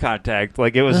averted eye contact.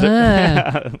 Like, it was...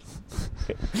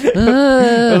 It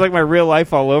was like my real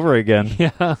life all over again.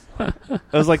 Yeah. It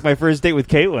was like my first date with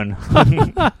Caitlin.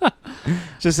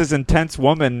 Just this intense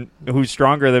woman who's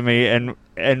stronger than me and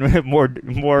more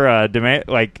demand,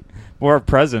 like more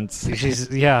presence.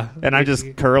 And I'm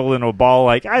just curled in a ball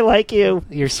like, I like you.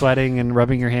 You're sweating and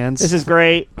rubbing your hands. This is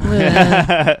great.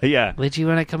 Yeah. Would you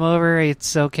want to come over?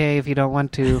 It's okay if you don't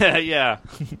want to. Yeah.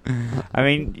 I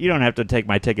mean, you don't have to take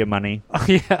my ticket money.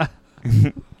 Yeah.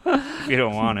 If you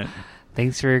don't want it.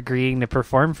 Thanks for agreeing to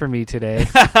perform for me today.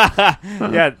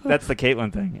 Yeah, that's the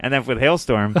Caitlin thing. And then with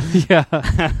Hailstorm.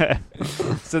 Yeah.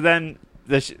 So then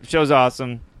the show's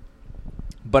awesome.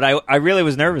 But I really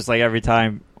was nervous, like, every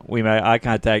time we made eye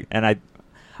contact. And I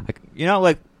like,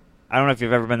 I don't know if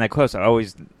you've ever been that close. I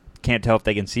always can't tell if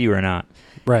they can see you or not.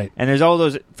 Right. And there's all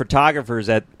those photographers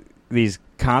at these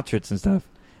concerts and stuff.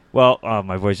 Well,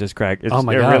 my voice just cracked. Oh,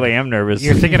 my God. I really am nervous.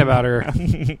 You're thinking about her.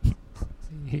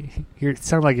 You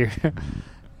sound like you're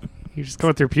just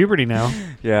going through puberty now.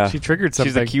 Yeah, she triggered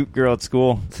something. She's a cute girl at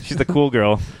school. She's the cool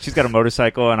girl. She's got a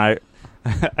motorcycle, and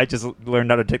I just learned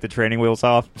how to take the training wheels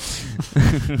off.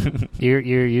 You're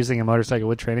using a motorcycle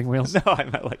with training wheels? No, I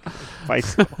meant like a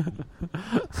bicycle.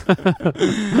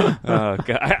 Oh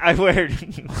God, I wear.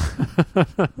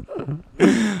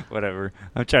 Whatever.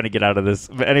 I'm trying to get out of this.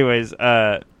 But anyways,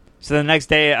 so the next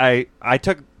day I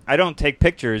don't take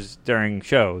pictures during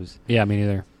shows. Yeah, me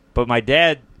neither. But my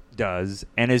dad does,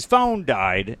 and his phone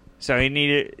died, so he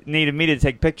needed me to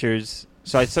take pictures.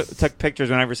 So I took pictures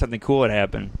whenever something cool had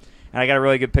happened. And I got a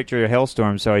really good picture of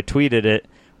Hailstorm, so I tweeted it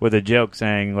with a joke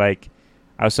saying, like,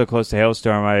 I was so close to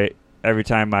Hailstorm, every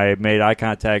time I made eye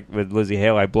contact with Lizzie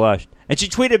Hale, I blushed. And she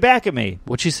tweeted back at me.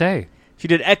 What'd she say? She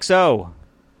did XO.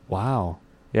 Wow.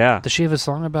 Yeah. Does she have a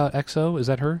song about XO? Is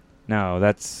that her? No,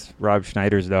 that's Rob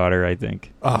Schneider's daughter, I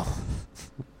think. Oh.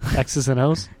 X's and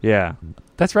O's? Yeah.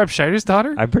 That's Rob Schneider's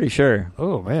daughter? I'm pretty sure.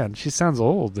 Oh, man. She sounds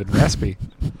old and raspy.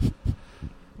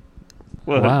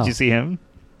 Well, wow. Did you see him?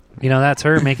 That's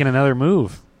her making another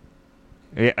move.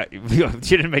 Yeah,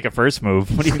 she didn't make a first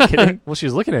move. What are you kidding? Well, she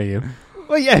was looking at you.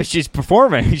 Well, yeah, she's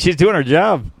performing. She's doing her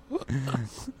job.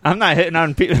 I'm not hitting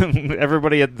on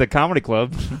everybody at the comedy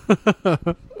club.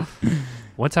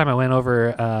 One time I went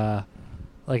over,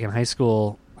 like in high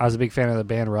school, I was a big fan of the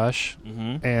band Rush,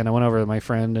 and I went over to my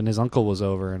friend, and his uncle was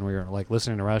over, and we were like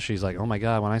listening to Rush. He's like, "Oh my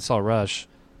God, when I saw Rush,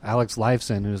 Alex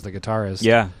Lifeson, who's the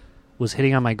guitarist, was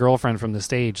hitting on my girlfriend from the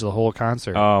stage the whole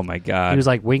concert." Oh my God. He was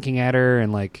like winking at her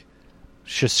and like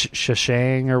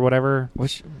shashang or whatever.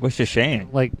 What's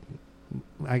shashang? Like,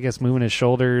 I guess moving his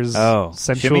shoulders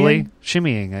sensually.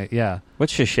 Shimmying, yeah.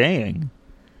 What's shashang?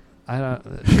 I don't.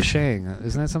 Shashang.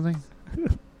 Isn't that something?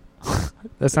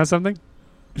 That's not something?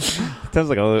 Sounds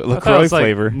like a LaCroix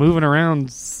flavor. Like moving around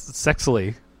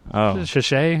sexily. Oh.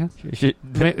 Sachet?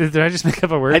 Did I just make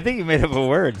up a word? I think you made up a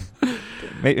word.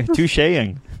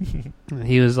 Toucheing.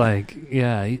 He was like,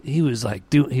 yeah, he was like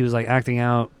acting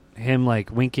out him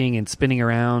like winking and spinning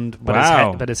around,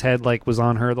 but his head like was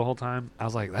on her the whole time. I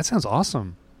was like, that sounds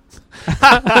awesome.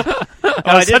 I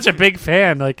was such a big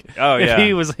fan. Like, if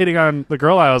he was hitting on the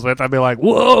girl I was with, I'd be like,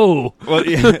 whoa. Well,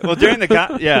 during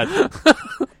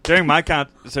my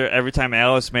concert, every time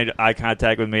Alice made eye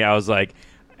contact with me, I was like,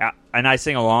 and I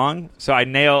sing along, so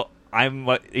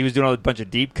he was doing a bunch of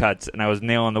deep cuts, and I was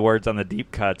nailing the words on the deep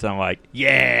cuts. I'm like,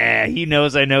 yeah, he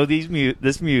knows I know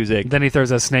this music. Then he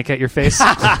throws a snake at your face.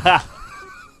 Out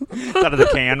of the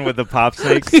can with the pop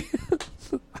snakes.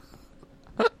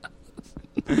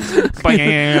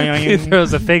 He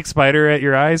throws a fake spider at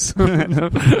your eyes.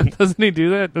 Doesn't he do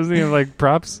that? Doesn't he have like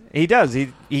props? He does.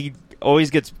 He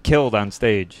always gets killed on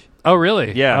stage. Oh,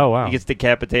 really? Yeah. Oh, wow. He gets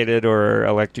decapitated or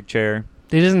electric chair.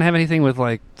 He doesn't have anything with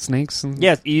like snakes.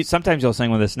 Yes. Sometimes he'll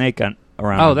sing with a snake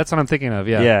around. Oh, that's what I'm thinking of.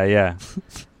 Yeah. Yeah.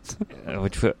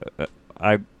 Which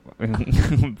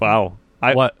wow.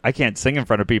 What? I can't sing in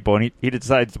front of people, and he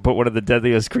decides to put one of the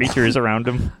deadliest creatures around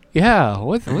him. Yeah,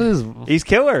 what is... He's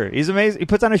killer. He's amazing. He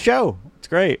puts on a show. It's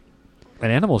great.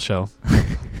 An animal show.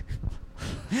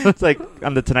 It's like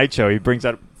on the Tonight Show. He brings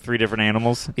out 3 different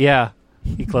animals. Yeah.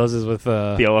 He closes with...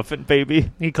 the elephant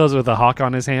baby. He closes with a hawk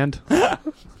on his hand.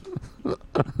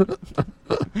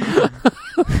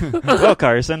 Well,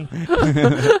 Carson.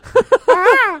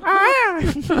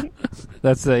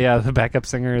 That's the backup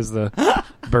singer is the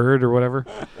bird or whatever.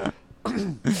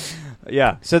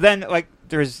 Yeah. So then, like,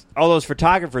 there's all those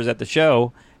photographers at the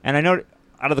show, and I know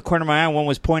out of the corner of my eye, one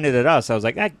was pointed at us. I was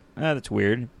like, that's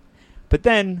weird. But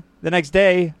then the next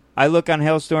day, I look on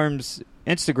Hailstorm's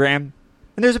Instagram,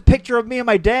 and there's a picture of me and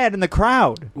my dad in the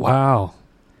crowd. Wow.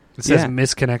 It says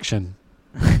misconnection.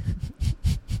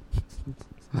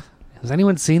 Has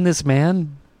anyone seen this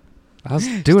man? I was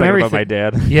doing everything about my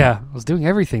dad. Yeah, I was doing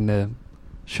everything to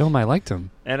show him I liked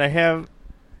him. And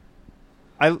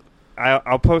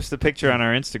I'll post the picture on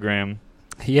our Instagram.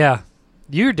 Yeah,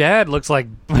 your dad looks like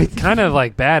kind of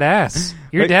like badass.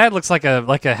 Your dad looks like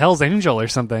a Hell's Angel or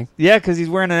something. Yeah, because he's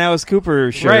wearing an Alice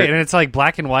Cooper shirt, right? And it's like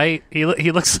black and white. He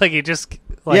looks like he just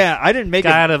I didn't make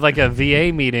it out of like a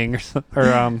VA meeting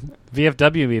or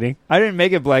VFW meeting. I didn't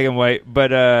make it black and white,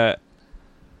 but so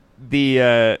we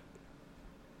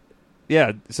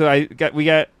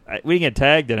didn't get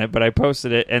tagged in it, but I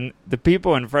posted it, and the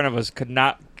people in front of us could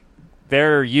not.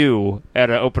 They're you at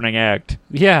an opening act.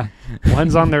 Yeah,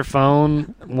 one's on their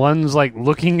phone, one's like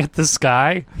looking at the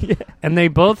sky, and they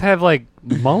both have like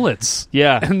mullets.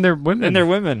 Yeah, and they're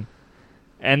women.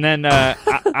 And then I'm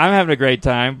having a great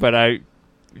time, but I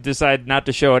decided not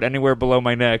to show it anywhere below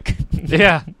my neck.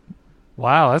 Yeah.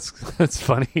 Wow, that's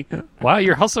funny. Wow,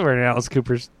 you're also wearing an Alice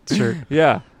Cooper shirt.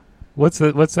 Yeah. What's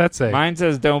that say? Mine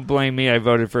says, "Don't blame me. I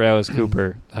voted for Alice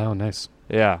Cooper." Oh, nice.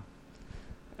 Yeah.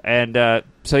 And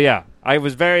so yeah, I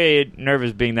was very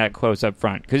nervous being that close up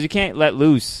front because you can't let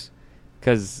loose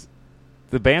because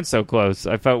the band's so close.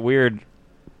 I felt weird,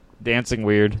 dancing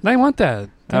weird. They want that.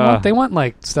 They want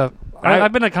like stuff.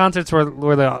 I've been at concerts where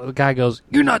the guy goes,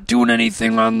 "You're not doing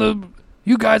anything on the.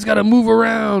 You guys got to move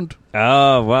around."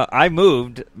 Oh well, I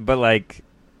moved, but like,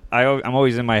 I'm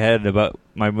always in my head about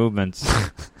my movements.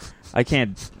 I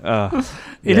can't.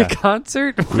 In a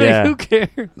concert? Yeah. Who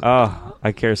cares? Oh,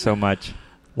 I care so much.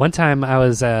 One time I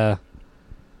was,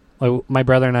 my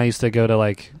brother and I used to go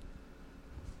to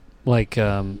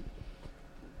kind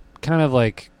of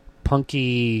like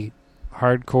punky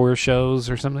hardcore shows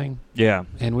or something. Yeah.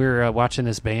 And we were watching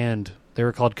this band. They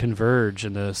were called Converge,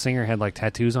 and the singer had like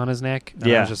tattoos on his neck.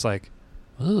 And I was just like,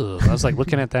 ooh. I was like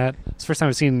looking at that. It's the first time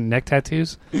I've seen neck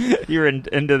tattoos. You were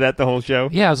into that the whole show?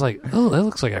 Yeah, I was like, oh, that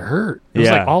looks like it hurt. It was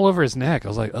like all over his neck. I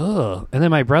was like, oh. And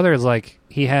then my brother is like,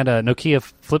 he had a Nokia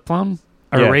flip phone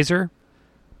or a Razor,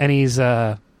 and he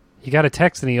got a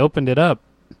text and he opened it up,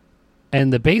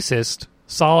 and the bassist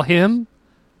saw him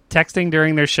texting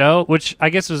during their show, which I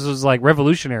guess was like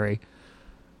revolutionary.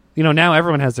 You know, now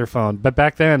everyone has their phone, but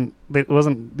back then there was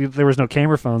no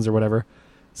camera phones or whatever.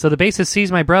 So the bassist sees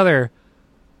my brother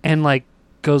and like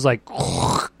goes like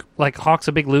hawks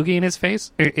a big loogie in his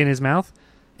face, in his mouth,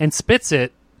 and spits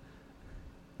it.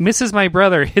 Misses my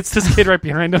brother, hits this kid right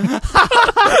behind him.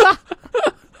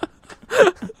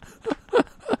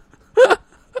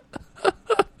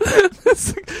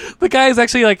 The guy is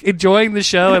actually like enjoying the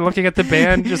show and looking at the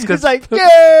band just because. He's like,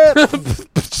 yeah.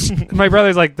 My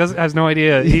brother's like has no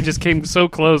idea. He just came so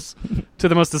close to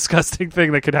the most disgusting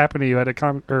thing that could happen to you at a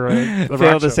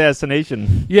failed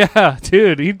assassination. Yeah,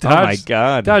 dude, he dodged. Oh my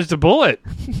god, dodged a bullet.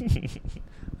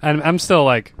 And I'm still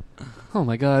like, oh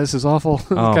my god, this is awful.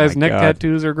 This Oh guy's my neck God.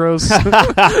 tattoos are gross.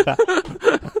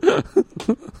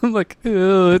 I'm like,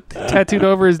 ew, tattooed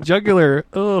over his jugular.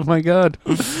 Oh my god.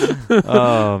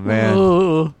 Oh man.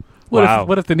 Oh. Wow.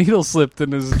 What if the needle slipped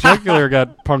and his jugular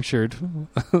got punctured?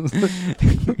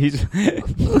 He's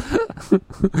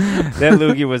that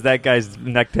loogie was that guy's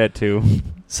neck tattoo.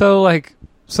 So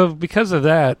because of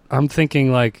that, I'm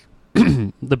thinking like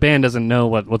the band doesn't know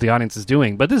what the audience is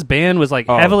doing, but this band was like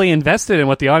heavily invested in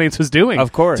what the audience was doing.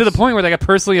 Of course, to the point where they got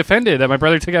personally offended that my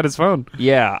brother took out his phone.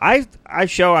 Yeah, I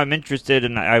show I'm interested,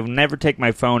 and I never take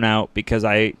my phone out because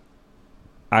I'm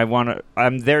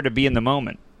there to be in the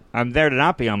moment. I'm there to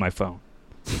not be on my phone.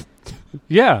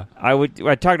 Yeah, I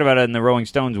talked about it in the Rolling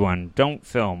Stones one. Don't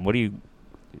film. What do you?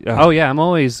 Oh yeah, I'm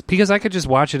always because I could just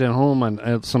watch it at home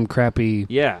on some crappy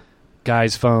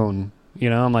guy's phone. You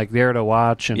know, I'm like there to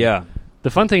watch. And the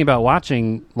fun thing about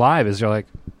watching live is you're like,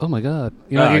 oh my god,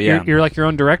 you know, you're like your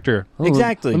own director. Oh,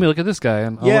 exactly. Let me look at this guy,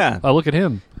 and I'll look at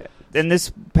him. And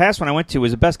this past one I went to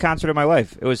was the best concert of my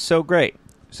life. It was so great.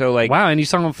 So like, wow, and you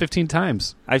saw him 15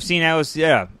 times. I've seen Alice,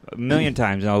 a million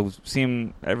times, and I'll see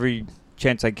him every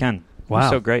chance I can. Wow, it was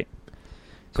so great.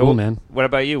 So cool, man. What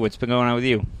about you? What's been going on with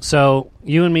you? So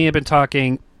you and me have been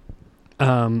talking.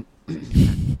 I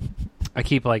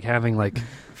keep like having like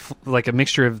a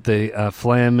mixture of the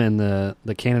phlegm and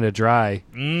the Canada Dry.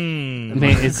 I mean,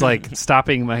 it's like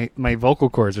stopping my vocal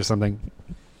cords or something.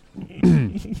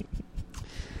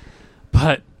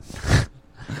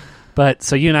 But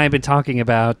so you and I have been talking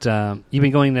about you've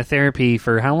been going to therapy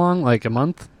for how long? Like a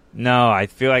month? No, I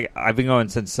feel like I've been going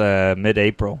since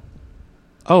mid-April.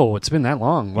 Oh, it's been that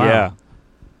long. Wow. Yeah.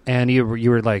 And you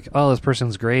were like, oh, this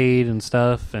person's great and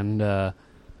stuff, and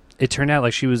it turned out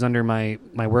like she was under my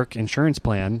work insurance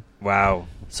plan. Wow.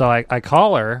 So I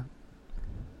call her,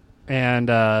 and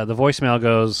the voicemail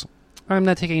goes, I'm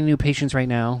not taking any new patients right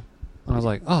now. And I was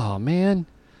like, oh, man.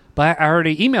 But I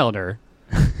already emailed her.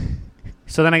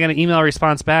 So then I got an email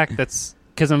response back that's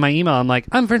because in my email I'm like,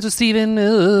 I'm friends with Steven.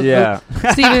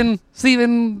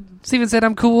 Steven said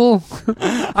I'm cool.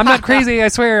 I'm not crazy, I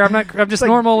swear. I'm just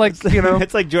normal, like, you know.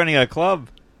 It's like joining a club.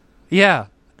 Yeah.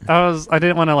 I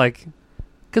didn't want to like,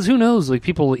 because who knows, like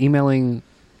people emailing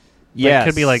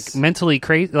could be like mentally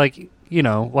crazy, like, you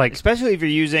know, like, especially if you're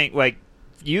using like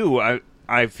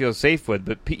I feel safe with,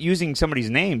 but using somebody's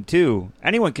name too.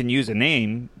 Anyone can use a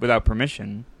name without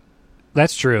permission.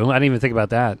 That's true. I didn't even think about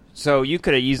that. So you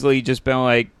could have easily just been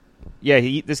like, yeah,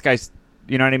 this guy's,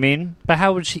 you know what I mean? But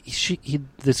how would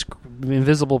this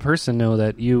invisible person know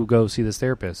that you go see this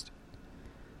therapist?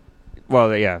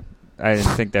 Well, yeah, I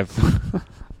didn't think that.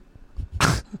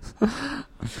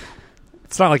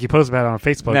 It's not like you post about it on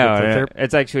Facebook. No,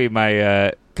 it's actually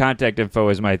my contact info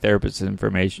is my therapist's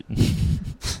information.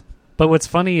 But what's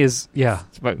funny is,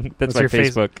 that's my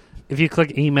Facebook. If you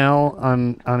click email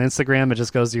on Instagram, it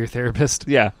just goes to your therapist.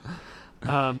 Yeah.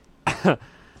 But,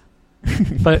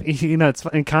 you know, it's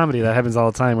in comedy that happens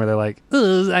all the time where they're like,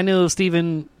 I know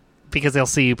Steven, because they'll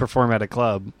see you perform at a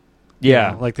club.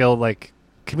 Yeah. You know, like they'll like,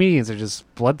 comedians are just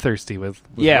bloodthirsty with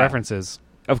references.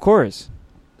 Of course.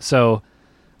 So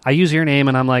I use your name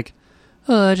and I'm like,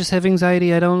 I just have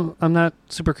anxiety. I'm not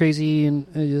super crazy, and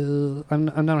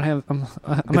I'm not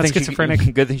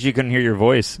schizophrenic. Good thing she couldn't hear your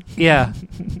voice. Yeah.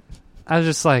 I was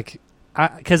just like,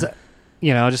 because,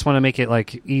 you know, I just want to make it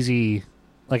like easy,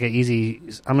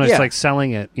 I'm just like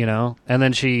selling it, you know? And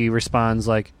then she responds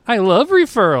like, I love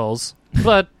referrals,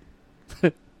 but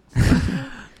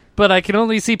I can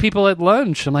only see people at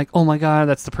lunch. I'm like, oh my God,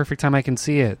 that's the perfect time I can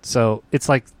see it. So it's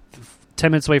like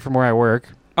 10 minutes away from where I work.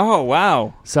 Oh,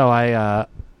 wow. So I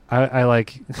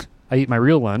like, I eat my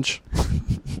real lunch.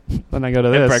 Then I go to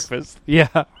this. Breakfast.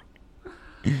 Yeah.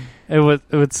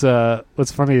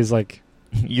 What's funny is like,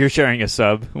 you're sharing a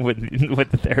sub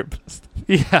with the therapist.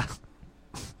 Yeah.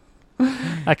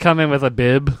 I come in with a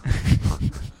bib.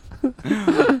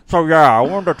 So yeah, I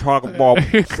wanted to talk about.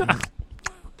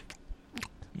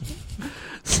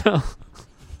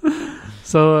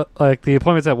 So like the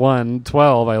appointment's at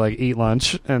 1:12. I like eat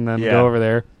lunch and then go over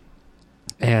there,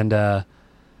 and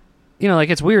you know, like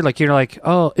it's weird. Like you're like,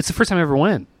 oh, it's the first time I ever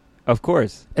went. Of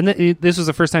course. And this was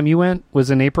the first time you went?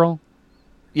 Was in April?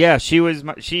 Yeah, she was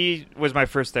my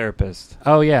first therapist.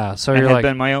 Oh yeah, so you're had like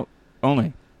been my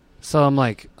only. So I'm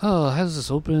like, oh, how does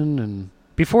this open? And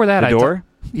before that, the door.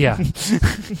 Yeah,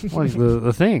 like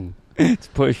the thing. It's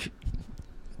push.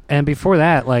 And before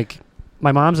that, like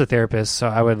my mom's a therapist, so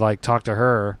I would like talk to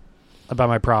her about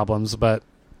my problems. But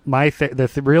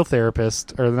the real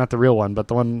therapist, or not the real one, but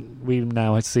the one we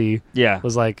now see,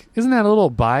 was like, isn't that a little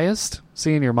biased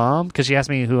seeing your mom? Because she asked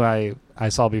me who I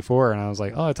saw before, and I was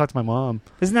like, oh, I talked to my mom.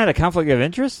 Isn't that a conflict of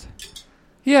interest?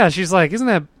 Yeah, she's like, isn't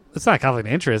that... It's not a conflict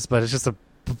of interest, but it's just a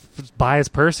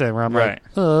biased person where I'm like,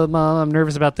 Mom, I'm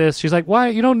nervous about this. She's like, why?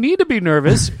 You don't need to be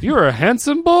nervous. You're a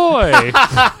handsome boy.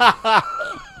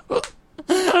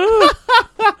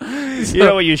 You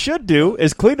know what you should do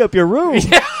is clean up your room.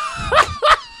 Yeah.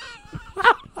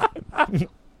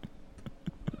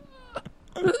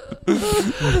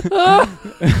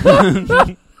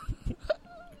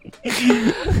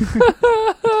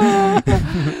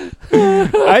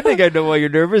 I think I know why you're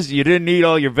nervous. You didn't eat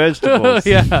all your vegetables.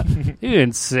 Yeah. You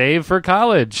didn't save for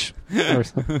college. You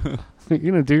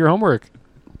didn't do your homework.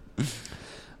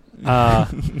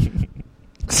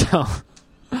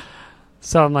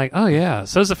 So I'm like, oh yeah.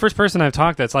 So it's the first person I've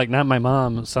talked that's like not my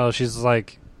mom. So she's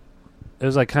like, it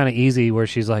was like kind of easy where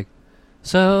she's like,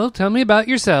 so tell me about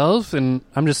yourself, and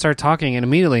I'm just start talking, and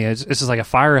immediately it's just like a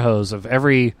fire hose of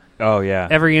every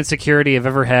insecurity I've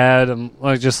ever had. I'm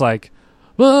like just like,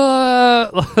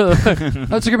 let's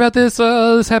talk about this.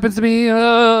 This happens to me.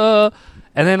 And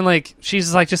then like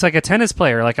she's like just like a tennis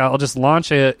player. Like I'll just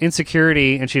launch a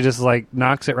insecurity, and she just like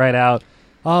knocks it right out.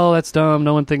 Oh, that's dumb.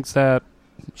 No one thinks that.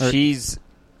 She's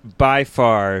by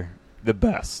far the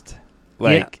best.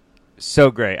 Like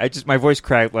so great. My voice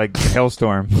cracked like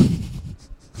Hailstorm.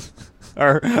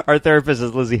 Our therapist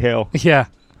is Lizzie Hale. Yeah.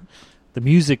 The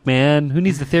music, man. Who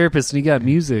needs the therapist when you got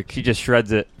music? She just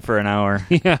shreds it for an hour.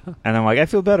 Yeah. And I'm like, I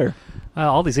feel better.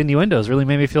 All these innuendos really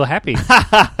made me feel happy.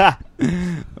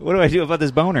 What do I do about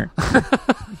this boner?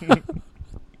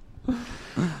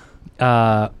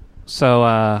 So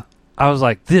I was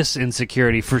like, this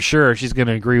insecurity for sure. She's going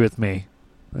to agree with me.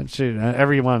 And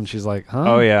everyone, she's like,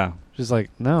 huh? Oh, yeah. She's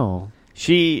like, no.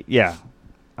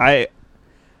 I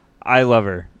love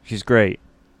her. She's great.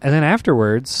 And then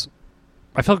afterwards,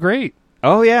 I felt great.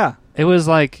 Oh, yeah. It was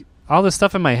like all this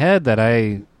stuff in my head that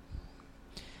I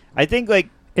think like...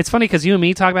 It's funny because you and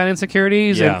me talk about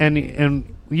insecurities, and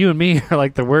you and me are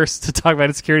like the worst to talk about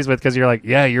insecurities with because you're like,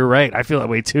 yeah, you're right. I feel that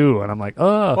way too. And I'm like,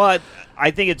 oh. Well,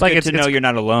 I think it's like good to know you're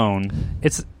not alone.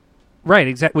 It's right.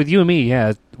 Exactly. With you and me,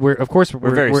 yeah. We're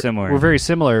very similar. We're very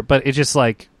similar, but it's just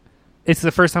like, it's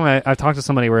the first time I've talked to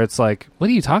somebody where it's like, what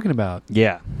are you talking about?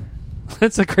 Yeah.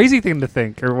 It's a crazy thing to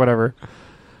think or whatever.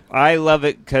 I love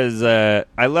it because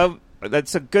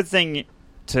that's a good thing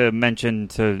to mention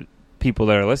to people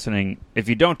that are listening. If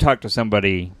you don't talk to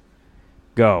somebody,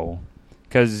 go.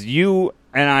 Because you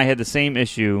and I had the same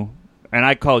issue, and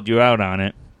I called you out on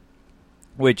it,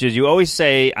 which is you always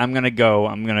say, I'm going to go.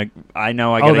 I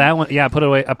know I got to... Oh, that one? Yeah, I put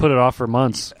it off for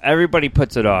months. Everybody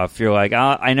puts it off. You're like,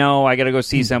 I know I got to go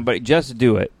see somebody. Just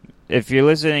do it. If you're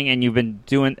listening and you've been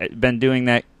doing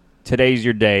that, today's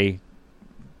your day.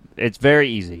 It's very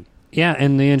easy. Yeah,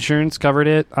 and the insurance covered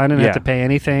it. I didn't have to pay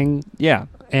anything. Yeah.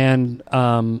 And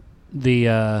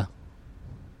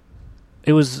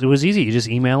it was easy. You just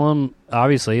email them.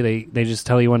 Obviously, they just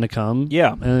tell you when to come.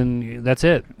 Yeah. And that's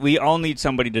it. We all need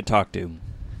somebody to talk to.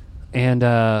 And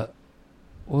what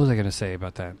was I going to say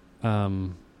about that?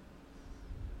 Oh,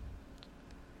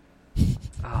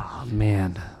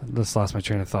 man. Just lost my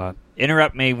train of thought.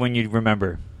 Interrupt me when you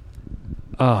remember.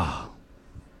 Oh,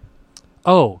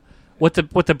 what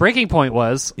the breaking point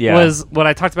was what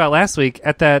I talked about last week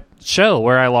at that show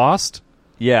where I lost.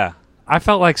 Yeah. I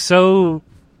felt like so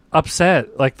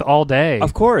upset like all day.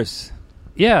 Of course.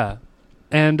 Yeah.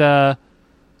 And I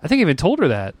think I even told her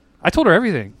that. I told her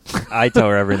everything. I tell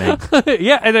her everything.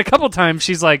 Yeah, and a couple times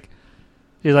she's like,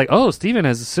 oh, Steven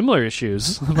has similar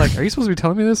issues. I'm like, are you supposed to be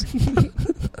telling me this?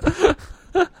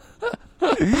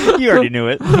 You already knew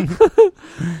it.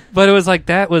 But it was like,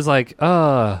 that was like,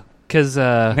 because...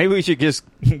 maybe we should just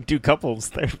do couples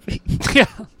therapy. Yeah.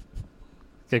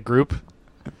 A group.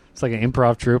 It's like an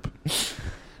improv troupe.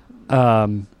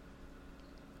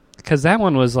 Because that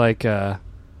one was like I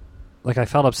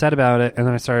felt upset about it, and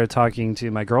then I started talking to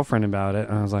my girlfriend about it,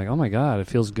 and I was like, oh my God, it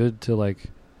feels good to like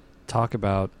talk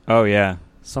about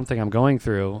something I'm going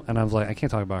through. And I was like, I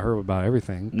can't talk about her about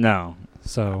everything. No.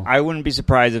 So I wouldn't be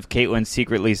surprised if Caitlin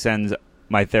secretly sends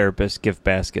my therapist gift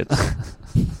baskets.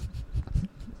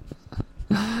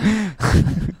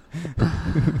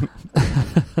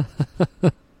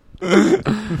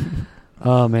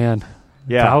 Oh man.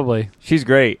 Yeah. Probably. She's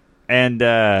great. And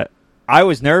I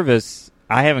was nervous.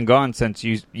 I haven't gone since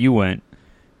you went.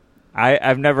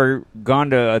 I've never gone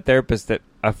to a therapist that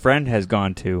a friend has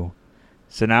gone to.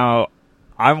 So now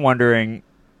I'm wondering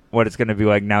what it's going to be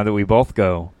like now that we both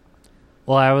go.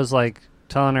 Well, I was like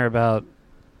telling her about,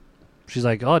 she's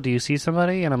like, oh, do you see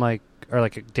somebody? And I'm like, or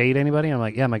like date anybody? And I'm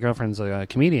like, yeah, my girlfriend's a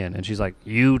comedian. And she's like,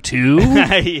 you too?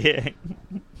 Yeah.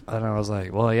 And I was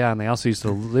like, well, yeah, and they also used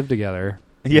to live together.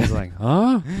 Yeah. He's like,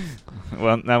 huh?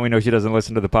 Well, now we know she doesn't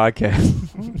listen to the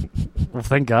podcast. Well,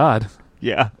 thank God.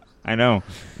 Yeah, I know.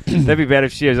 That'd be bad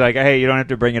if she was like, hey, you don't have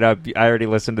to bring it up. I already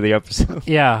listened to the episode.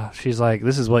 Yeah, she's like,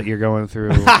 this is what you're going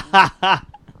through.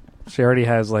 She already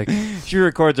has like... She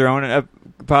records her own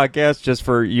podcast just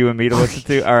for you and me to listen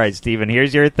to. All right, Steven,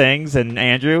 here's your things. And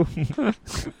Andrew?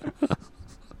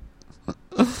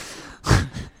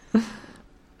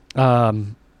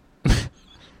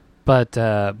 But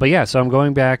yeah, so I'm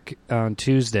going back on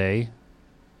Tuesday.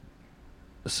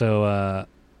 So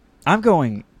I'm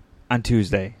going on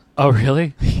Tuesday. Oh,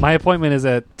 really? My appointment is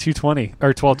at 2:20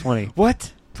 or 12:20.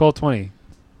 What? 12:20.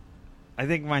 I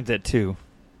think mine's at 2.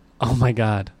 Oh my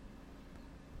God.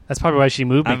 That's probably why she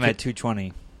moved me. I'm at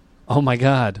 2:20. Oh my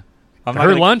God.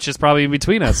 Her lunch is probably in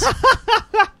between us.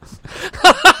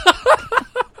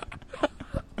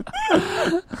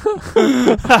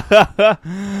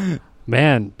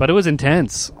 Man, but it was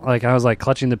intense. Like I was like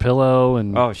clutching the pillow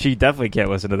and... Oh, she definitely can't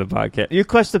listen to the podcast. You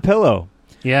clutched the pillow.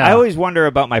 Yeah. I always wonder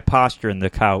about my posture in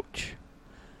the couch.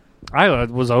 I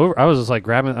was just like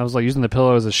grabbing... I was like using the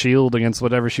pillow as a shield against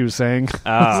whatever she was saying.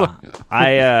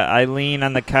 I lean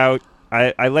on the couch.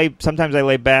 I lay... Sometimes I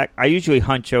lay back. I usually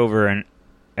hunch over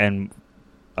and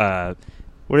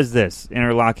what is this?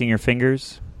 Interlocking your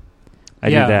fingers? I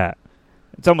do that.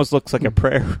 It almost looks like a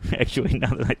prayer, actually,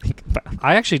 now that I think about it.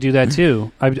 I actually do that,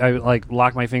 too. I like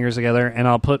lock my fingers together, and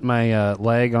I'll put my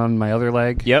leg on my other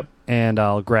leg. Yep. And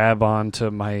I'll grab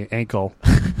onto my ankle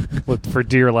for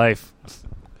dear life.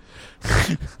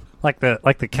 like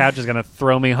the couch is going to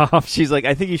throw me off. She's like,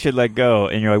 I think you should let go.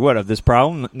 And you're like, what, of this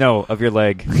problem? No, of your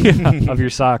leg. Yeah, of your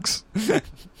socks.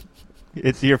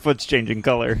 It's your foot's changing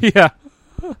color. Yeah.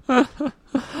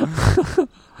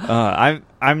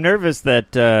 I'm nervous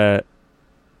that...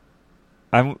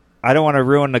 I don't want to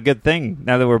ruin a good thing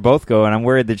now that we're both going. I'm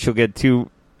worried that she'll get too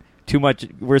much.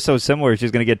 We're so similar.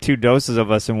 She's going to get 2 doses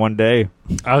of us in one day.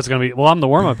 I was going to be... Well, I'm the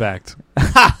warm-up act.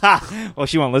 Well,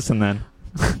 she won't listen then.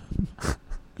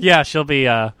 Yeah, she'll be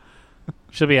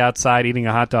outside eating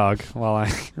a hot dog while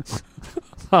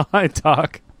I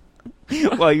talk.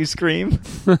 While you scream.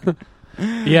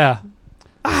 Yeah.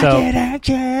 I get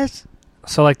anxious.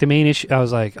 So, like, the main issue, I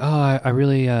was like, oh, I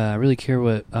really care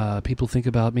what people think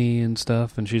about me and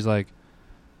stuff. And she's like,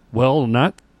 well,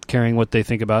 not caring what they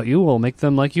think about you will make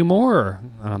them like you more.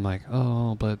 And I'm like,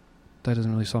 oh, but that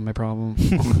doesn't really solve my problem.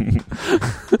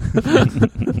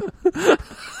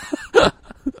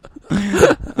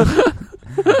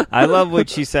 I love what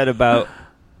she said about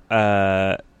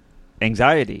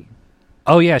anxiety.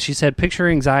 Oh, yeah. She said, picture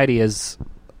anxiety as,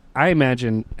 I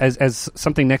imagine, as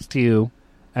something next to you.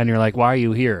 And you're like, why are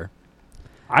you here?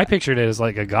 I pictured it as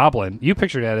like a goblin. You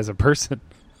pictured it as a person.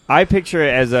 I picture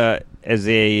it as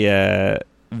a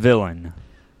villain.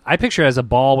 I picture it as a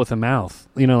ball with a mouth.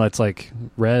 You know, that's like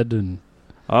red and...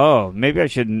 Oh, maybe I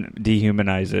shouldn't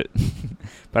dehumanize it.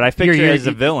 But I picture it as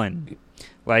a villain.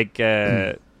 Like,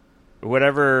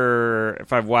 whatever...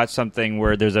 If I've watched something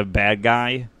where there's a bad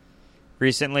guy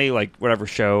recently, like whatever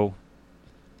show,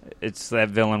 it's that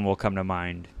villain will come to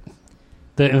mind.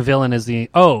 The villain is the...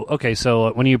 Oh, okay,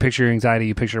 so when you picture anxiety,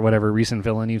 you picture whatever recent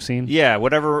villain you've seen? Yeah,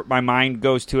 whatever my mind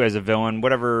goes to as a villain,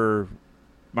 whatever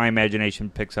my imagination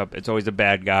picks up, it's always a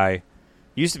bad guy.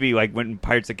 Used to be like when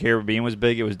Pirates of the Caribbean was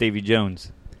big, it was Davy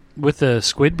Jones. With the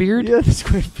squid beard? Yeah, the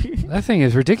squid beard. That thing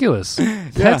is ridiculous.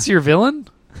 That's your villain?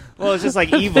 Well, it's just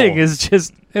like evil. That thing is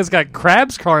just... It's got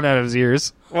crabs crawling out of his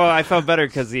ears. Well, I felt better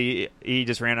because he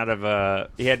just ran out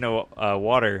of... he had no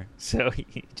water, so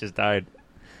he just died.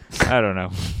 I don't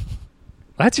know.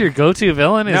 That's your go-to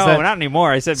villain? No, not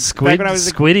anymore. I said back when I was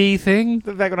squiddy thing?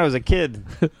 Back when I was a kid.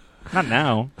 Not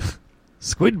now.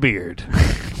 Squidbeard.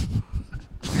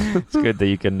 It's good that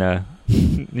you can...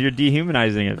 you're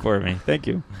dehumanizing it for me. Thank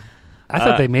you. I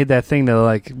thought they made that thing to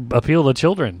like appeal to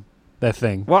children. That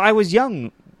thing. Well, I was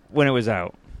young when it was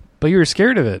out. But you were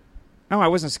scared of it. No, I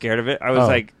wasn't scared of it. I was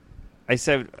like... I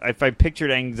said if I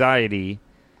pictured anxiety...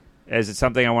 as it's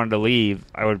something I wanted to leave,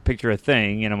 I would picture a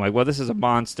thing, and I'm like, well, this is a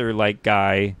monster-like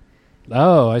guy.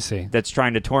 Oh, I see. That's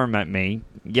trying to torment me.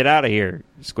 Get out of here,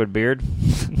 Squidbeard.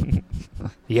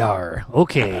 Yar.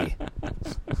 Okay.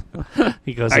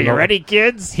 He goes. Are you ready,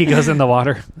 kids? He goes in the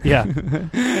water. Yeah.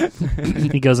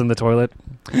 He goes in the toilet.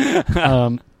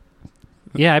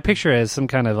 Yeah, I picture it as some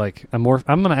kind of like I'm going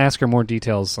to ask her more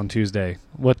details on Tuesday.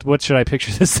 What should I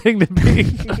picture this thing to be?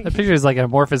 I picture it as like an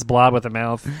amorphous blob with a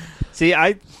mouth. See,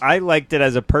 I liked it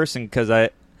as a person because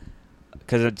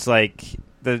it's like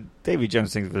the Davy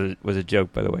Jones thing was a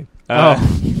joke, by the way. Oh,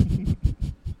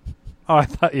 I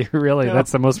thought you really. No.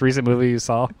 That's the most recent movie you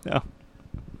saw. No, I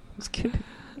was kidding.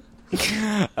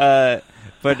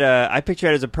 But I picture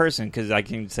it as a person because I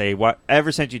can say,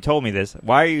 ever since you told me this,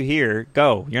 why are you here?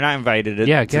 Go. You're not invited to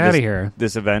get out of here.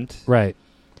 This event. Right.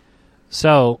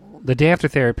 So, the day after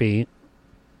therapy,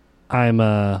 I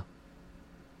go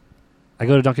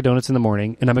to Dunkin' Donuts in the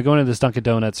morning, and I've been going to this Dunkin'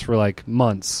 Donuts for like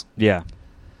months. Yeah.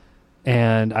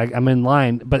 And I'm in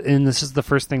line, and this is the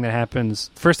first thing that happens.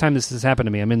 First time this has happened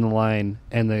to me, I'm in the line,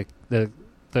 and the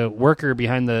worker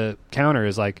behind the counter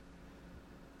is like,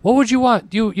 "What would you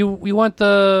want? You want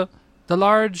the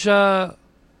large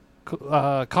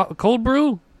cold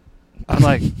brew?" I'm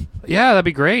like, "Yeah, that'd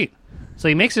be great." So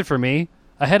he makes it for me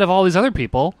ahead of all these other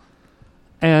people,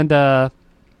 and I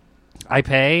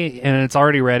pay, and it's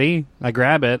already ready. I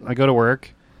grab it, I go to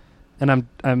work. And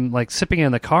I'm like sipping it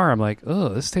in the car. I'm like, oh,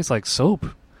 this tastes like soap.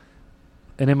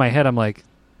 And in my head, I'm like,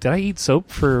 did I eat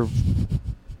soap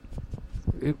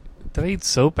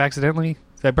accidentally?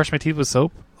 Did I brush my teeth with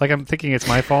soap? Like, I'm thinking it's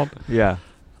my fault. Yeah.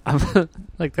 I'm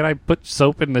like, did I put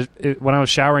soap when I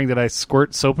was showering? Did I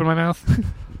squirt soap in my mouth?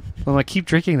 I'm like, keep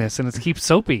drinking this, and it keeps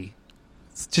soapy.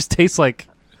 It just tastes like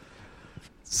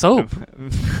soap.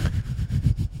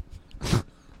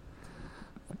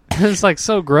 It's like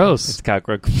so gross. It's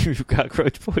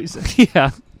cockroach poison.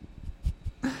 Yeah.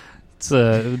 It's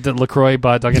the LaCroix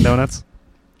bought Dunkin' Donuts.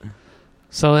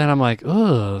 So then I'm like,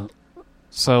 ugh.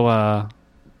 So I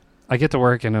get to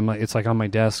work, and it's like on my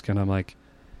desk, and I'm like,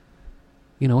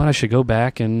 you know what? I should go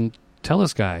back and tell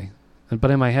this guy. But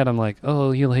in my head, I'm like,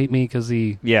 oh, he'll hate me because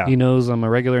he knows I'm a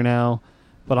regular now.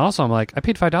 But also, I'm like, I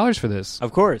paid $5 for this.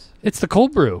 Of course. It's the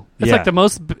cold brew. It's like the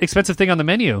most expensive thing on the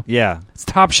menu. Yeah. It's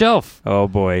top shelf. Oh,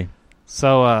 boy.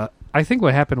 So I think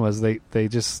what happened was they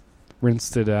just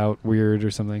rinsed it out weird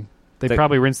or something. They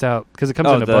probably rinsed out because it comes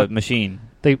in a machine.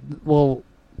 They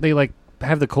like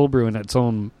have the cold brew in its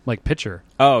own like pitcher.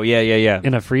 Oh, yeah.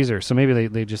 In a freezer. So maybe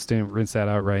they just didn't rinse that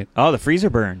out right. Oh, the freezer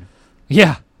burn.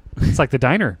 Yeah. It's like the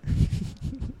diner.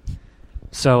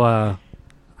 So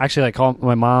actually I call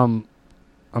my mom.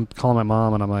 I'm calling my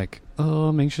mom, and I'm like, oh,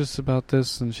 I'm anxious about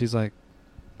this. And she's like,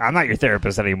 I'm not your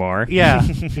therapist anymore. Yeah.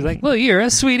 She's like, well, you're a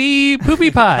sweetie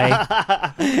poopy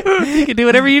pie. You can do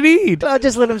whatever you need. Well,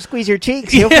 just let him squeeze your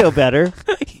cheeks. You'll feel better.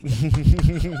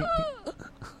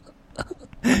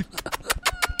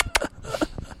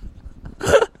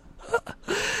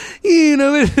 You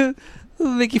know, it'll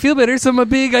make you feel better, so I'm a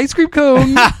big ice cream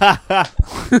cone.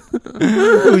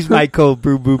 Who's my cold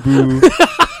brew boo-boo?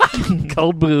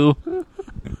 Cold brew.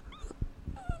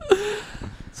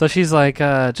 So she's like,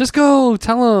 just go,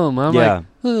 tell them. I'm like,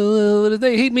 oh,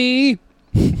 they hate me.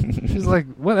 She's like,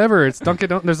 whatever, it's Dunkin'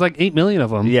 Donuts. There's like 8 million of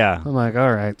them. Yeah. I'm like,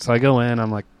 all right. So I go in. I'm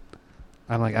like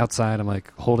outside. I'm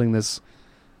like holding this.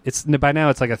 It's by now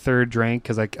it's like a third drink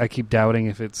because I keep doubting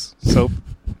if it's soap.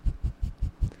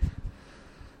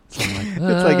 So I'm like,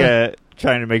 it's like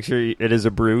trying to make sure it is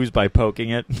a bruise by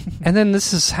poking it. And then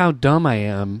this is how dumb I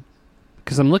am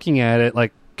because I'm looking at it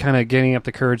like kind of getting up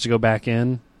the courage to go back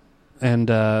in. And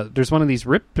there's one of these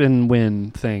rip and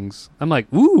win things. I'm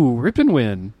like, ooh, rip and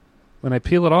win. When I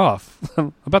peel it off,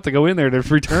 I'm about to go in there to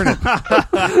return it.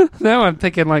 Now I'm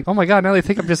thinking like, oh my God, now they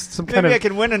think I'm just some kind of... Maybe I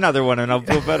can win another one and I'll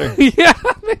feel better. Yeah,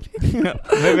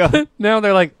 maybe. Now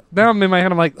they're like, now I'm in my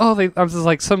head, I'm like, oh, I'm just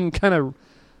like some kind of...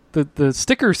 The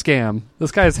sticker scam.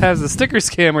 This guy has the sticker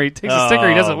scam where he takes a sticker,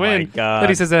 he doesn't win. God. Then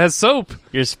he says it has soap.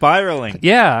 You're spiraling.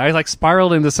 Yeah, I like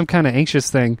spiraled into some kind of anxious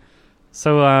thing.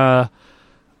 So I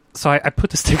put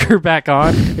the sticker back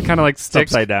on. It kind of like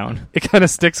sticks. Upside down. It kind of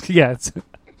sticks. Yeah.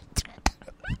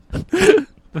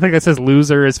 I think it says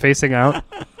loser is facing out.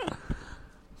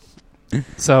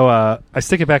 So I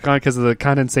stick it back on because of the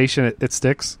condensation. It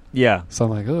sticks. Yeah. So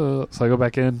I'm like, oh. So I go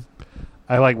back in.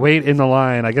 I like wait in the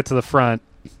line. I get to the front.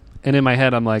 And in my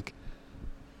head, I'm like,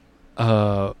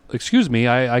 excuse me,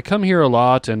 I come here a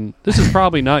lot, and this is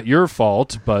probably not your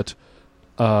fault, but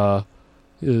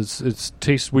it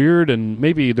tastes weird, and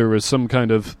maybe there was some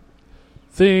kind of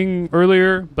thing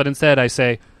earlier. But instead, I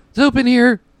say, soap in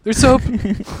here. There's soap.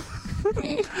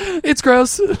 It's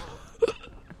gross.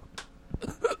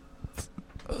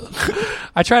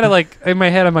 I try to like in my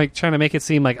head I'm like trying to make it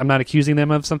seem like I'm not accusing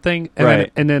them of something,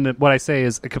 and then what I say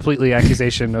is a completely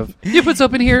accusation of you put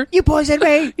soap in here, you poisoned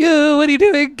me, you what are you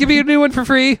doing? Give me a new one for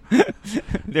free.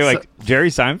 They're like Jerry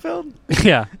Seinfeld.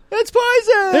 Yeah, it's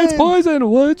poison. It's poison.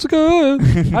 What's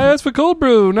good? I asked for cold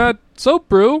brew, not soap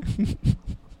brew,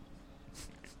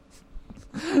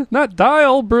 not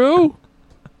dial brew.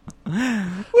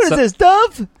 What is this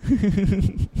stuff?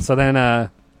 So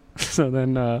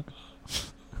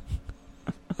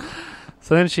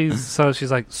then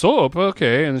she's like, soap,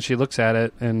 okay. And she looks at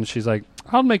it and she's like,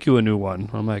 I'll make you a new one.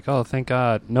 I'm like, oh, thank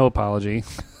God. No apology.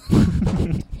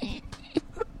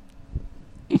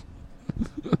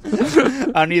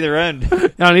 On either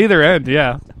end. On either end,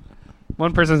 yeah.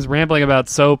 One person's rambling about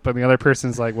soap, and the other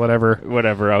person's like, whatever.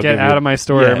 Whatever. Get out of my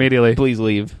store immediately. Please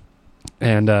leave.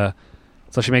 And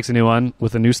so she makes a new one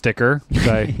with a new sticker. Which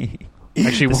I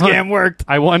actually the scam worked.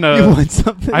 I won you won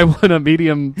something? I won a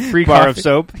medium free bar coffee. of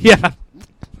soap. Yeah.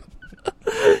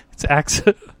 It's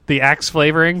the Axe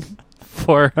flavoring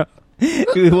for.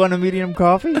 You want a medium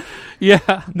coffee?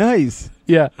 Yeah. Nice.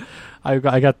 Yeah.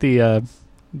 I got the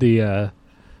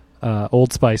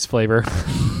Old Spice flavor.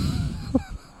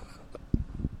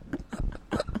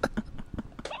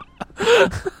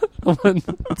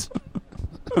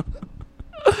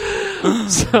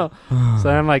 So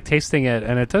I'm like tasting it,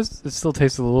 and it still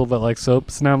tastes a little bit like soap.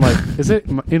 So now I'm like, is it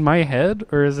in my head,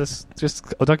 or is this just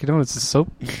Dunkin' Donuts is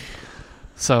soap?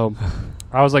 So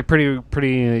I was like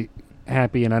pretty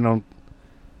happy, and I don't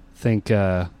think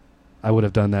I would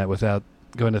have done that without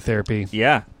going to therapy.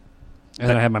 Yeah. And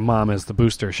then I had my mom as the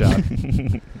booster shot.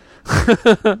 You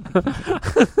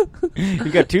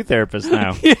got 2 therapists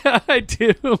now. Yeah, I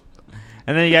do.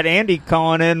 And then you got Andy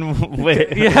calling in with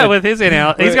his he's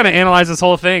going to analyze this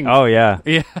whole thing. Oh yeah.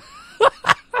 Yeah.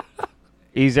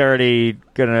 He's already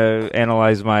going to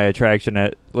analyze my attraction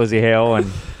at Lizzie Hale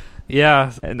and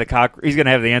yeah, and he's going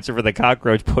to have the answer for the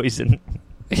cockroach poison.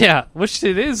 Yeah, which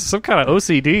it is some kind of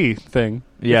OCD thing.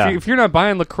 Yeah. If you're not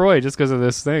buying LaCroix just because of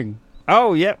this thing.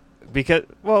 Oh, yeah. Because,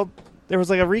 well, there was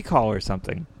like a recall or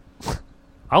something.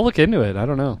 I'll look into it. I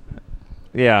don't know.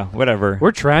 Yeah, whatever.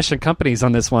 We're trashing companies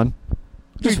on this one.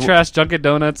 We trashed Dunkin'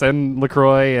 Donuts and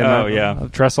LaCroix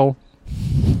and Trestle.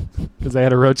 Because they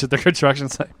had a roach at their construction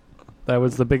site. That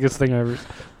was the biggest thing ever.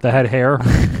 That had hair.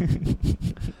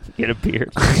 It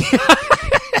appeared.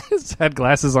 Had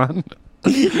glasses on.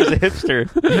 He was a hipster.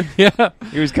 Yeah.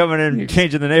 He was coming in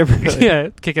changing the neighborhood. Yeah,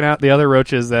 kicking out the other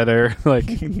roaches that are like...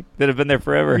 that have been there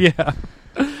forever. Yeah.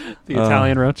 The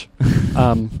Italian roach.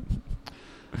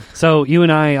 So you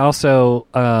and I also,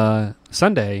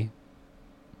 Sunday,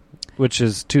 which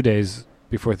is 2 days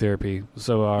before therapy.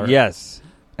 So our... Yes.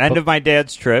 End of my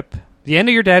dad's trip. The end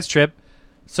of your dad's trip.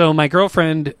 So my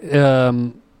girlfriend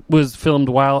was filmed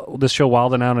the show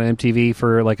Wild 'N Out on MTV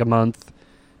for like a month.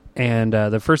 And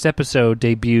the first episode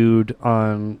debuted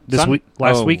on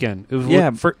last weekend. It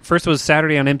was first was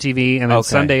Saturday on MTV, and then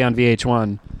Sunday on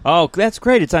VH1. Oh, that's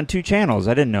great! It's on 2 channels.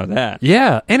 I didn't know that.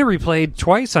 Yeah, and it replayed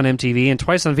twice on MTV and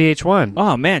twice on VH1.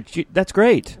 Oh man, that's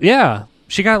great. Yeah,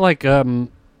 she got like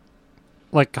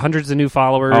hundreds of new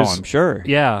followers. Oh, I'm sure.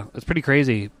 Yeah, it's pretty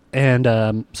crazy. And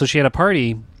so she had a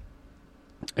party,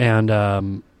 and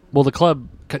the club,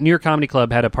 New York Comedy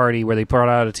Club, had a party where they brought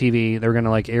out a TV. They were going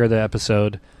to like air the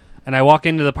episode. And I walk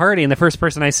into the party, and the first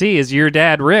person I see is your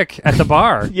dad, Rick, at the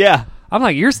bar. Yeah. I'm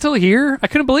like, you're still here? I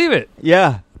couldn't believe it.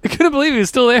 Yeah. I couldn't believe he was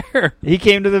still there. He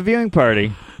came to the viewing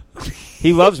party.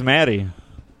 He loves Maddie.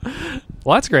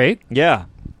 Well, that's great. Yeah.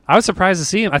 I was surprised to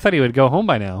see him. I thought he would go home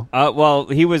by now. Well,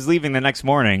 he was leaving the next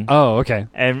morning. Oh, okay.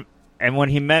 And when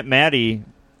he met Maddie,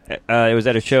 it was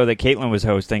at a show that Caitlin was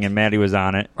hosting, and Maddie was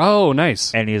on it. Oh,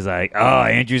 nice. And he's like, "Oh,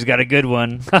 Andrew's got a good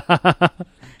one."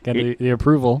 Got the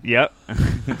approval. Yep.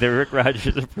 The Rick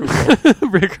Rogers approval.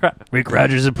 Rick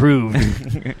Rogers approved.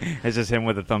 It's just him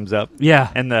with a thumbs up. Yeah.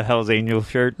 And the Hell's Angel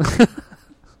shirt.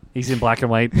 He's in black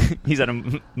and white. He's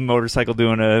on a motorcycle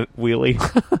doing a wheelie.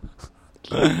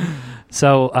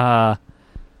 So,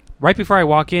 right before I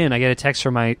walk in, I get a text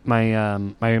from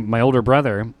my older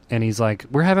brother, and he's like,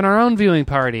 "We're having our own viewing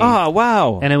party." Oh,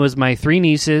 wow. And it was my 3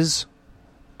 nieces,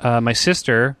 my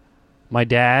sister, my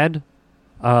dad,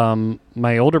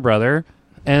 my older brother,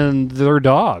 and their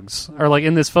dogs are like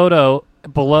in this photo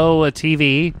below a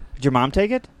TV. Did your mom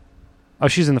take it? Oh,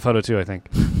 she's in the photo too, I think.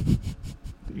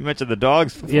 You mentioned the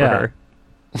dogs before her.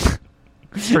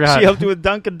 Forgot. She helped you with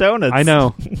Dunkin' Donuts. I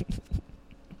know.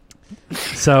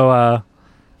 So,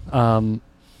 and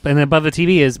then above the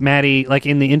TV is Maddie, like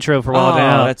in the intro for Wild 'N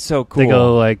Out. Oh, that's so cool. They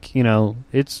go like,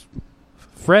 it's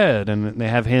Fred, and they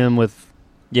have him with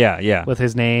with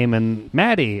his name, and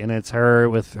Maddie, and it's her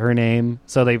with her name.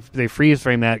 So they freeze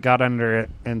frame that, got under it,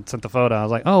 and sent the photo. I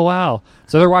was like, oh wow!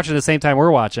 So they're watching at the same time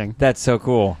we're watching. That's so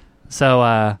cool.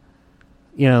 So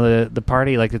the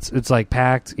party, like it's like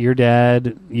packed. Your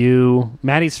dad, you,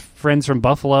 Maddie's friends from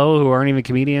Buffalo who aren't even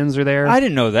comedians are there. I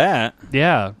didn't know that.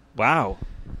 Yeah. Wow.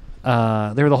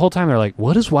 They were the whole time. They're like,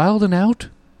 "What is Wild 'N Out?"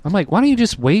 I'm like, "Why don't you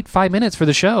just wait 5 minutes for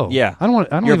the show?" Yeah. I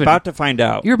don't. You're about to find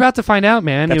out. You're about to find out,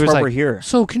 man. That's he was why like, we're here.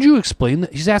 So, can you explain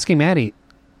that? He's asking Maddie.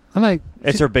 I'm like,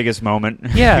 it's her biggest moment.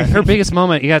 Yeah, her biggest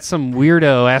moment. You got some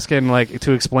weirdo asking like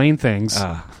to explain things.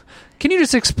 Can you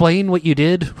just explain what you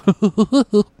did?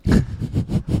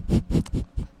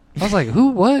 I was like, who?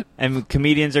 What? And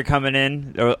comedians are coming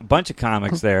in. There are a bunch of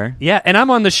comics there. Yeah, and I'm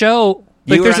on the show.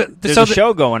 Like, there's a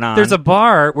show going on. There's a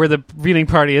bar where the viewing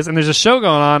party is, and there's a show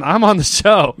going on. I'm on the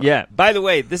show. Yeah. By the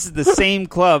way, this is the same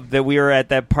club that we were at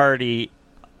that party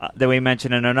that we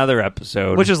mentioned in another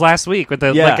episode, which was last week with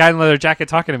the guy in the leather jacket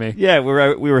talking to me. Yeah,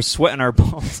 we were sweating our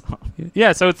balls off.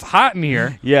 Yeah, so it's hot in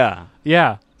here. Yeah.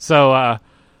 So,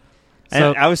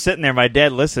 and I was sitting there. My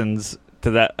dad listens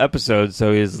to that episode,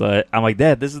 so I'm like,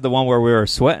 Dad, this is the one where we were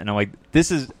sweating. I'm like, this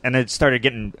is, and it started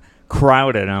getting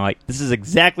crowded, and I'm like, this is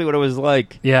exactly what it was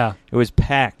like. Yeah, it was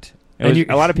packed. A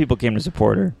lot of people came to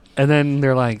support her. And then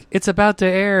they're like, it's about to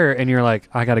air, and you're like,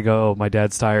 I gotta go. My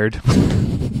dad's tired.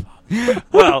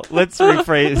 Well, let's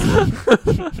rephrase.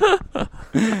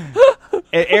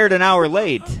 It aired an hour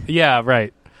late. Yeah,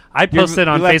 right. I posted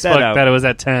on Facebook that it was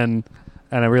at 10,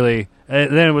 and I really.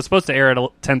 Then it was supposed to air at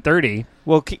 10:30.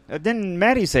 Well, didn't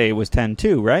Maddie say it was 10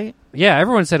 too, right? Yeah,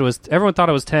 everyone said it was. Everyone thought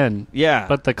it was 10. Yeah,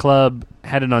 but the club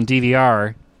had it on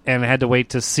DVR and had to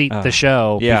wait to seat the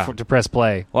show to press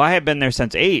play. Well, I had been there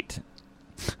since 8.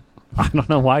 I don't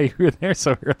know why you were there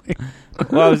so early.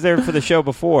 Well, I was there for the show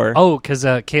before. Oh, because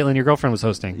Caitlin, your girlfriend, was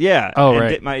hosting. Yeah. Oh,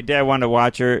 right. My dad wanted to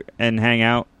watch her and hang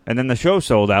out, and then the show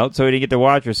sold out, so we didn't get to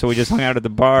watch her, so we just hung out at the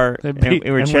bar, and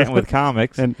we were chatting with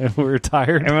comics. And we were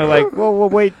tired. And we're like, well, we'll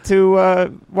wait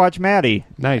to watch Maddie.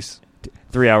 Nice.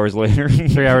 3 hours later.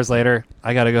 3 hours later,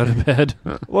 I got to go to bed.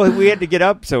 Well, we had to get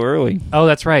up so early. Oh,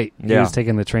 that's right. Yeah. He was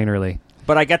taking the train early.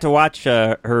 But I got to watch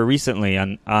her recently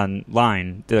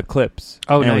online, the clips.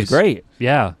 Oh, and nice. It was great.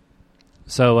 Yeah.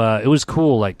 So it was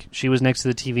cool. Like, she was next to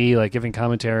the TV, like, giving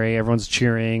commentary. Everyone's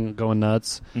cheering, going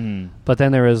nuts. Mm. But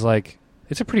then there was, like,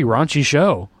 it's a pretty raunchy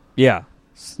show. Yeah.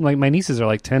 Like, my nieces are,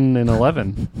 like, 10 and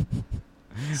 11.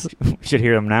 We should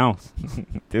hear them now.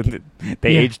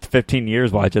 They aged 15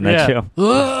 years watching that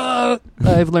show.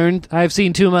 I've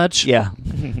seen too much. Yeah.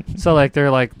 So, like,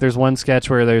 there's one sketch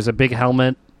where there's a big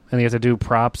helmet, and you have to do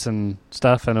props and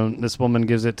stuff, and this woman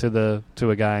gives it to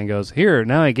a guy and goes, "Here,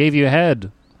 now I gave you a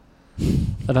head."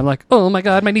 And I'm like, oh my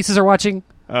God, my nieces are watching.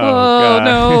 Oh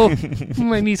no,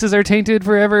 my nieces are tainted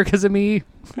forever because of me.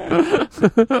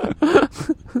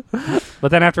 But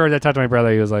then afterwards, I talked to my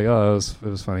brother. He was like, "Oh, it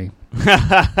was funny." he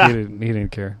didn't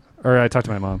care. Or I talked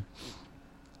to my mom.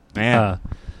 Man,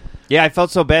 yeah, I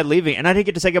felt so bad leaving, and I didn't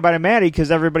get to say goodbye to Maddie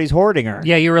because everybody's hoarding her.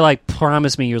 Yeah, you were like,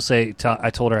 "Promise me you'll say."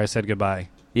 I told her I said goodbye.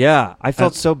 Yeah, I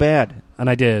felt so bad, and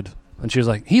I did. And she was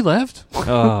like, "He left."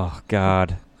 Oh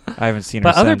God, I haven't seen her.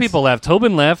 But other since. people left.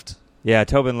 Tobin left. Yeah,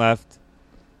 Tobin left.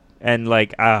 And,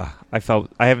 like, I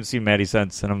haven't seen Maddie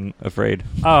since, and I'm afraid.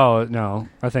 Oh, no.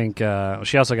 I think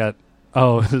she also got,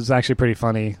 it was actually pretty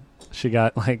funny. She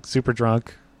got, like, super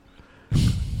drunk.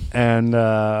 And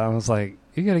I was like,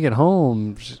 you got to get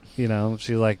home.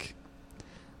 She, like,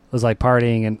 was, like,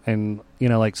 partying and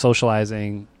like,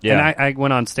 socializing. Yeah. And I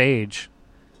went on stage.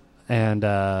 And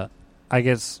I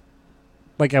guess,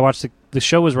 like, I watched the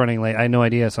show was running late. I had no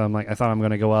idea, so I'm like, I thought I'm going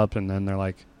to go up, and then they're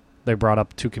like, they brought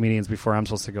up 2 comedians before I'm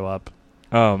supposed to go up.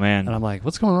 Oh, man. And I'm like,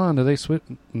 what's going on? Do they switch?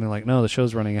 And they're like, no, the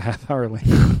show's running a half hour late.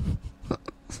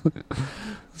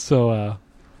 So,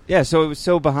 yeah, so it was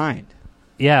so behind.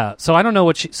 Yeah, so I don't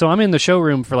know so I'm in the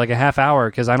showroom for like a half hour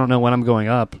because I don't know when I'm going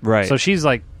up. Right. So she's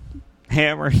like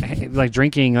hammered, like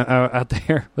drinking out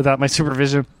there without my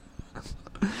supervision.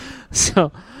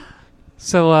 So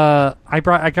I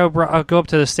go up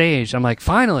to the stage. I'm like,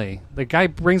 finally, the guy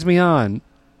brings me on.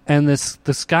 And this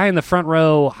guy in the front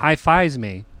row high-fives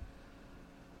me.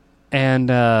 And,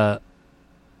 I'm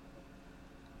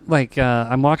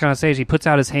walking on stage. He puts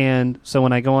out his hand. So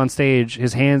when I go on stage,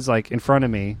 his hand's, like, in front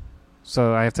of me.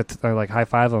 So I have to,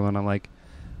 high-five him. And I'm like,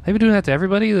 have you been doing that to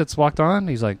everybody that's walked on?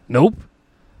 He's like, nope.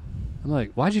 I'm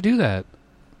like, why'd you do that?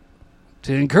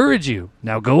 To encourage you.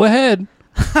 Now go ahead.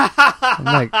 I'm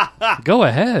like, go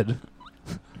ahead.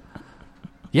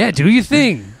 Yeah, do your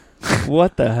thing.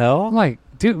 What the hell? I'm like,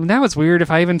 dude, now it's weird if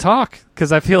I even talk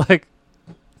because I feel like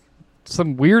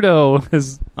some weirdo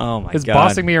is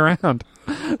bossing me around.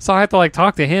 So I have to like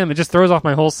talk to him. It just throws off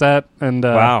my whole set. And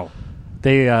wow,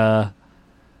 they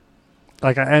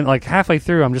halfway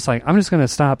through, I'm just like, I'm just gonna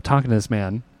stop talking to this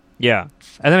man. Yeah,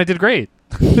 and then I did great.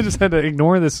 I just had to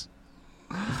ignore this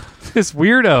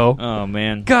weirdo. Oh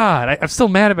man, God, I'm still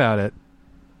mad about it.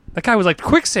 That guy was like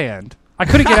quicksand. I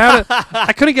couldn't get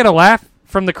I couldn't get a laugh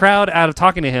from the crowd out of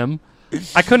talking to him.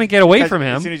 I couldn't get away from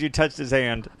him. As soon as you touched his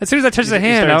hand. As soon as I touched his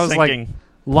hand, I was like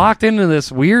locked into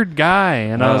this weird guy,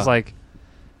 and I was like,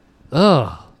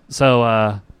 ugh. So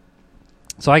I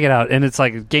get out, and it's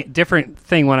like a different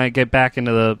thing when I get back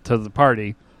into the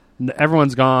party.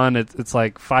 Everyone's gone. It's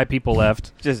like 5 people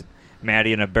left. Just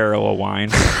Maddie and a barrel of wine.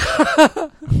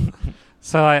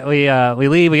 So we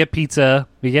leave, we get pizza,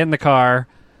 we get in the car,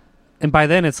 and by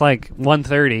then it's like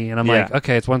 1:30, and I'm like,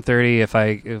 okay, it's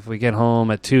 1:30. If we get home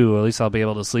at 2, at least I'll be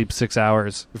able to sleep 6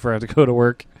 hours before I have to go to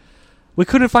work. We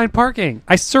couldn't find parking.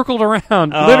 I circled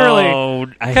around,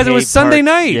 literally, because it was Sunday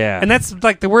night, and that's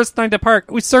like the worst time to park.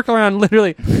 We circle around,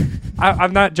 literally.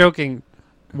 I'm not joking.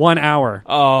 1 hour.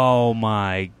 Oh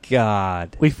my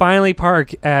God! We finally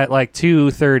park at like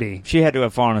 2:30. She had to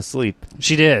have fallen asleep.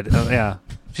 She did. Yeah.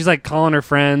 She's like calling her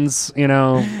friends, you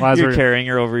know. You're carrying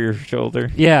her over your shoulder.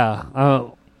 Yeah.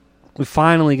 We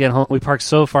finally get home. We parked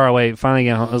so far away. Finally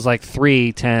get home. It was like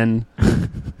 3:10.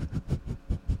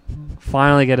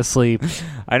 Finally get to sleep.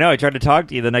 I know. I tried to talk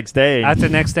to you the next day. After the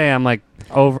next day, I'm like,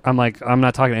 I'm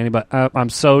not talking to anybody. I'm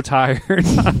so tired.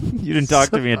 You didn't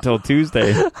talk to me until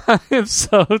Tuesday. I am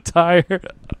so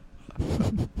tired.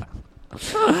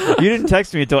 You didn't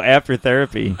text me until after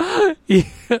therapy.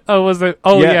 Was it?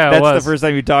 Oh, yeah, that's the first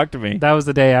time you talked to me. That was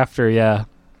the day after, yeah.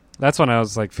 That's when I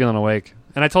was, like, feeling awake.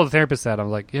 And I told the therapist that. I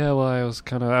was like, yeah, well, I was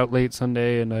kind of out late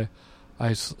Sunday, and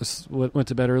I went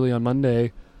to bed early on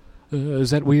Monday.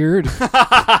 Is that weird? She's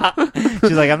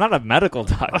like, I'm not a medical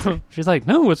doctor. She's like,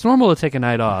 no, it's normal to take a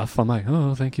night off. I'm like,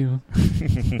 oh, thank you.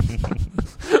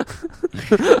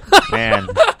 Man,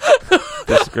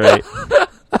 that's great.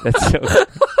 That's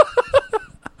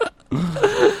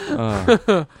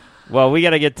so... Well, we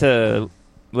got to get to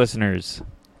listeners.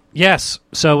 Yes.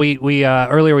 So we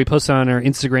earlier we posted on our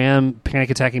Instagram, Panic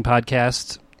Attacking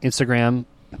Podcast Instagram.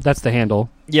 That's the handle.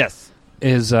 Yes.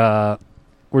 Is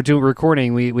we're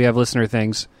recording. We have listener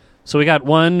things. So we got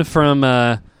one from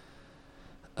let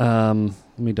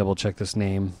me double check this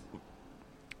name.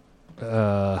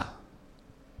 God.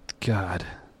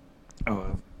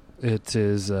 Oh. It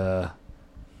is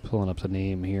pulling up the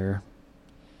name here.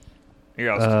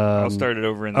 Here, I'll start it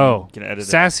over and then you can edit it.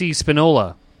 Sassy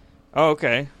Spinola. Oh,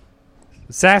 okay.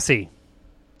 Sassy.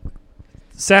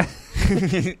 What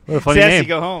a funny Sassy, name.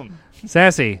 go home.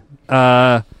 Sassy.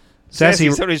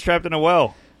 Sassy, somebody's trapped in a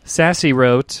well. Sassy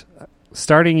wrote,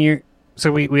 starting your...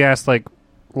 So we asked, like,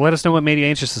 let us know what made you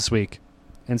anxious this week.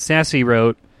 And Sassy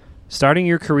wrote, starting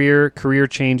your career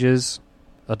changes,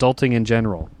 adulting in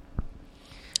general.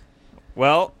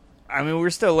 Well, I mean, we're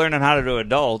still learning how to do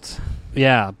adult.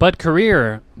 Yeah, but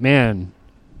career, man,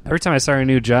 every time I start a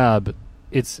new job,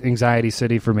 it's anxiety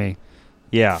city for me.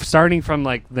 Yeah. Starting from,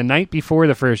 like, the night before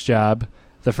the first job,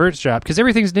 because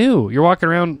everything's new. You're walking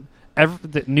around,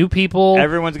 the new people.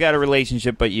 Everyone's got a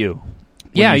relationship but you.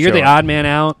 Yeah, you're the odd man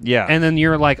out. Yeah. And then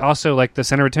you're, like, also, like, the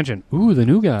center of attention. Ooh, the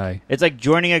new guy. It's like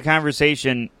joining a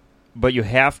conversation, but you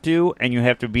have to, and you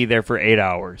have to be there for 8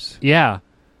 hours. Yeah.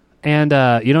 And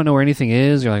you don't know where anything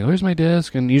is. You're like, where's my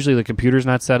desk? And usually the computer's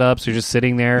not set up, so you're just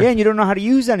sitting there. Yeah, and you don't know how to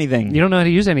use anything. You don't know how to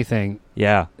use anything.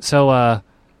 Yeah. So I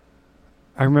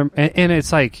remember, and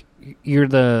it's like, you're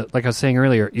like I was saying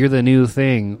earlier, you're the new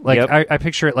thing. Like, yep. I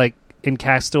picture it like in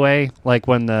Castaway, like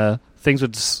when the things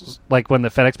would, like when the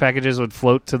FedEx packages would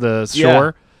float to the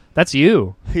shore. Yeah. That's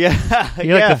you. Yeah.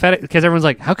 You're like the FedEx, because everyone's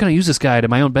like, how can I use this guy to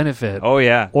my own benefit? Oh,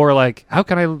 yeah. Or like, how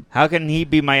can he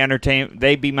be my entertainment?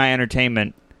 They be my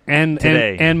entertainment.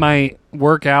 And my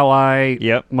work ally,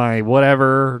 yep. My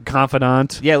whatever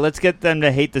confidant. Yeah, let's get them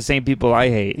to hate the same people I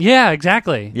hate. Yeah,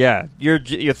 exactly. Yeah, you're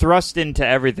thrust into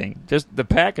everything. Just the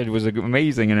package was an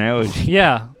amazing analogy.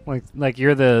 Yeah, like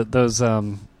you're those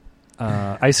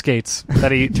ice skates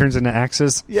that he turns into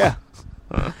axes. Yeah,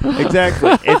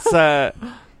 exactly.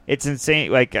 It's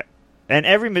insane. Like,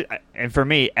 and for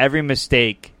me, every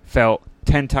mistake felt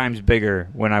 10 times bigger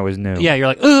when I was new. Yeah, you're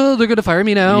like, oh, they're gonna fire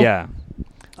me now. Yeah.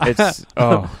 It's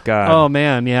oh god. Oh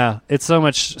man, yeah. It's so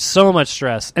much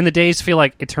stress, and the days feel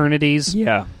like eternities.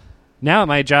 Yeah. Now at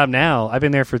my job, I've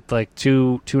been there for like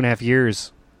 2.5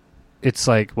 years. It's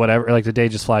like whatever. Like the day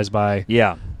just flies by.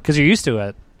 Yeah. Because you're used to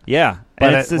it. Yeah.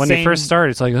 But when you first start,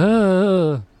 it's like,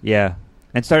 yeah.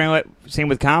 And same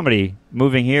with comedy.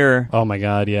 Moving here. Oh my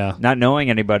god, yeah. Not knowing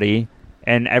anybody.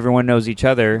 And everyone knows each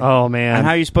other. Oh, man. And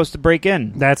how are you supposed to break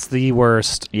in? That's the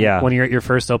worst. Yeah. When you're at your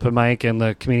first open mic and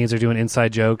the comedians are doing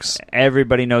inside jokes.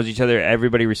 Everybody knows each other.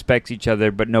 Everybody respects each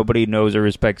other, but nobody knows or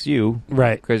respects you.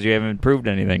 Right. Because you haven't proved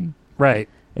anything. Right.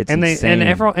 It's insane.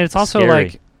 And it's also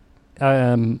scary.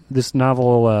 Like this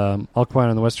novel, All Quiet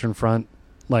on the Western Front,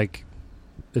 like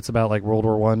it's about like World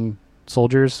War I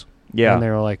soldiers. Yeah. And they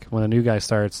were like, when a new guy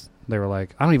starts, they were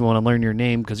like, I don't even want to learn your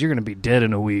name because you're going to be dead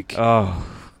in a week. Oh,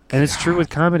 and it's true with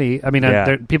comedy. I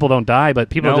mean, people don't die, but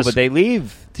people but they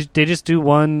leave. They just do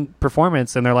one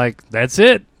performance, and they're like, that's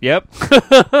it. Yep.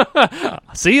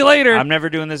 See you later. I'm never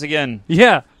doing this again.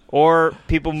 Yeah. Or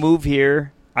people move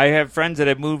here. I have friends that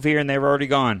have moved here, and they've already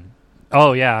gone.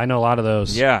 Oh, yeah. I know a lot of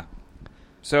those. Yeah.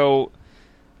 So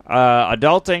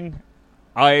Adulting,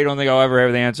 I don't think I'll ever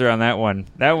have the answer on that one.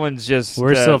 That one's just...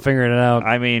 We're still figuring it out.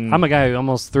 I mean... I'm a guy who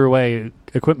almost threw away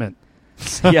equipment.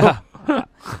 So. Yeah.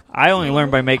 I only learn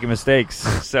by making mistakes,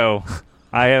 so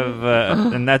I have...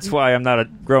 and that's why I'm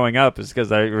not growing up, is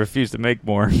because I refuse to make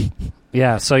more.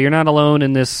 Yeah, so you're not alone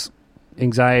in this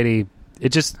anxiety.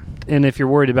 And if you're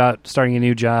worried about starting a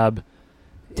new job...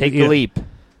 Take the leap.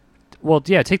 Well,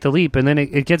 yeah, take the leap, and then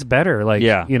it gets better. Like,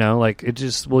 it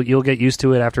just you'll get used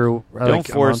to it after. Don't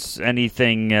force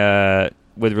anything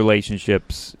with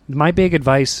relationships. My big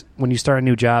advice when you start a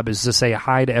new job is to say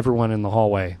hi to everyone in the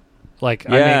hallway. Like,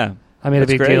 I made a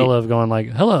big deal of going like,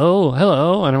 hello,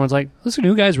 and everyone's like, this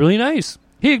new guy's really nice.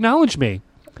 He acknowledged me.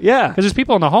 Yeah, because there's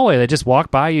people in the hallway that just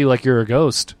walk by you like you're a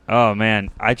ghost. Oh man,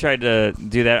 I tried to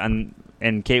do that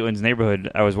in Caitlin's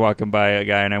neighborhood. I was walking by a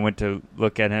guy, and I went to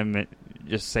look at him and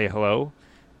just say hello,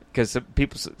 because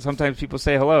sometimes people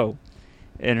say hello,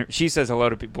 and she says hello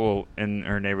to people in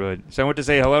her neighborhood. So I went to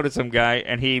say hello to some guy,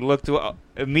 and he looked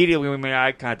immediately when we made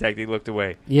eye contact. He looked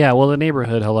away. Yeah, well, the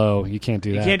neighborhood hello, you can't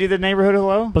do that. You can't do the neighborhood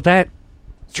hello, but that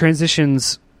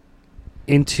transitions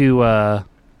into the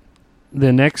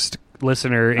next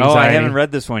listener. Anxiety. Oh, I haven't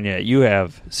read this one yet. You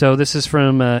have. So this is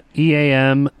from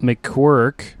EAM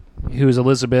McQuirk, who is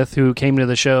Elizabeth, who came to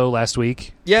the show last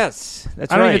week. Yes,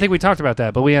 that's right. I don't even think we talked about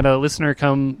that, but we had a listener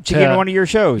come. She came to one of your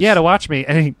shows. Yeah, to watch me,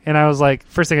 and I was like,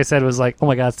 first thing I said was like, "Oh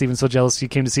my God, Steven's so jealous you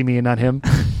came to see me and not him."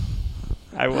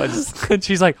 I was. And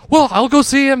she's like, "Well, I'll go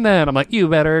see him then." I'm like, "You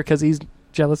better," because he's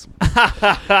jealous.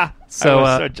 So I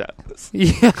was so jealous.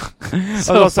 Yeah, I was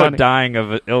also dying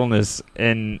of an illness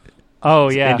in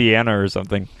Indiana or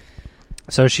something.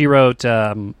 So she wrote,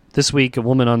 this week a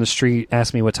woman on the street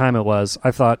asked me what time it was.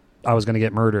 I thought I was going to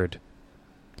get murdered.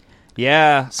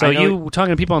 Yeah. So you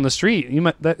talking to people on the street,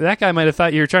 that guy might have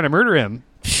thought you were trying to murder him.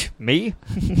 Me?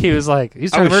 He was like,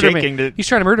 he's trying to murder me. He's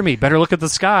trying to murder me. Better look at the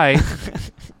sky.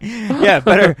 Yeah,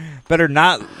 better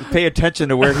not pay attention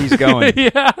to where he's going.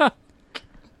 Yeah.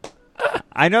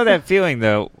 I know that feeling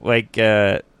though. Like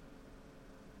I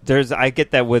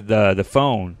get that with the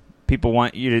phone. People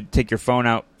want you to take your phone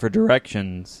out for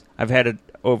directions. I've had it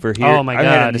over here. Oh my God!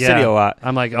 I've had it in the city a lot.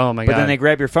 I'm like, oh my God! But then they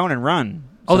grab your phone and run.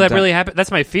 Oh, that really happened.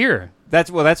 That's my fear.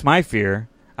 That's my fear.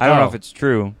 I don't know if it's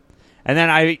true. And then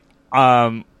I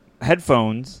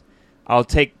headphones. I'll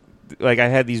take I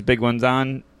had these big ones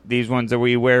on. These ones that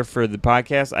we wear for the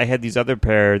podcast. I had these other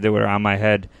pair that were on my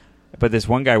head. But this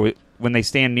one guy, when they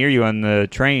stand near you on the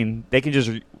train, they can just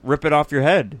rip it off your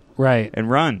head, right, and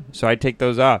run. So I take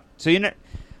those off. So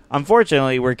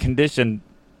unfortunately, we're conditioned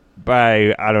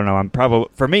by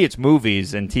for me, it's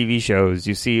movies and TV shows.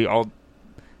 You see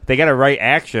they got to write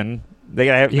action. They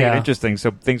got to make it interesting.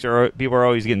 So people are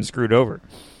always getting screwed over.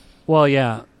 Well,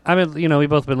 yeah. I mean, we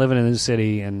both been living in this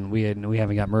city, and we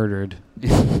haven't got murdered.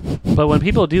 But when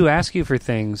people do ask you for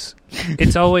things,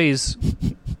 it's always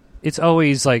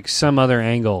like some other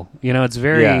angle. It's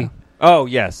very. Yeah. Oh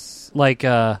yes. Like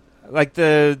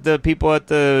the people at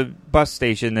the bus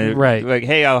station, right? Like,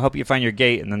 hey, I'll help you find your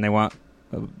gate, and then they want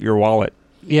your wallet.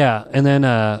 Yeah, and then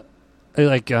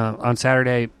on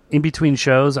Saturday, in between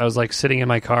shows, I was sitting in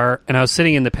my car, and I was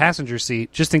sitting in the passenger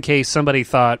seat just in case somebody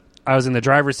thought I was in the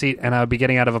driver's seat and I would be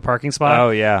getting out of a parking spot. Oh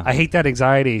yeah, I hate that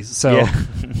anxiety. So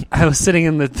I was sitting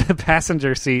in the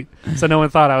passenger seat, so no one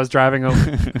thought I was driving,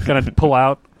 gonna pull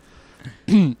out.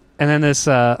 And then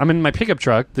I'm in my pickup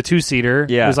truck, the 2-seater.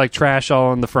 Yeah. There's trash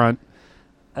all in the front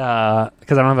because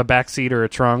I don't have a back seat or a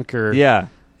trunk or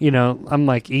I'm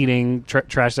eating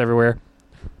trash everywhere.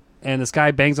 And this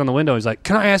guy bangs on the window. He's like,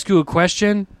 "Can I ask you a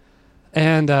question?"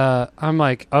 And I'm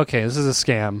like, "Okay, this is a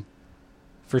scam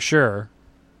for sure."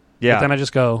 Yeah. But then I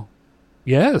just go,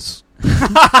 "Yes."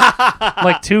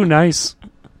 Too nice.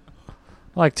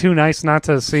 Too nice not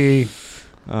to see.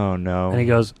 Oh no! And he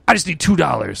goes, "I just need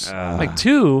 $2." I'm like,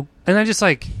 $2? And I just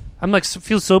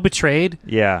feel so betrayed.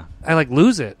 Yeah. I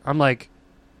lose it. I'm like,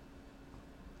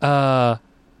 I'm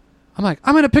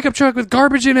in a pickup truck with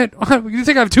garbage in it. You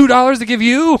think I have $2 to give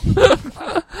you?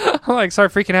 I'm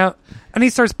start freaking out. And he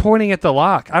starts pointing at the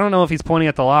lock. I don't know if he's pointing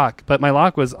at the lock, but my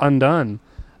lock was undone.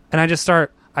 And I just I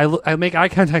make eye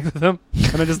contact with him,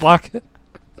 and I just lock it.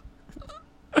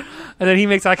 And then he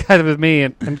makes eye contact with me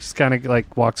and just kind of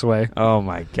walks away. Oh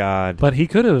my God. But he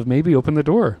could have maybe opened the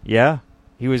door. Yeah.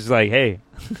 He was like, "Hey,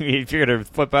 if you're going to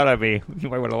flip out at me, you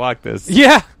might want to lock this."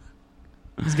 Yeah.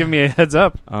 He's giving me a heads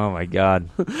up. Oh my God.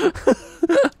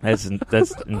 That's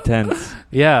intense.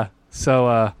 Yeah.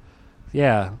 So,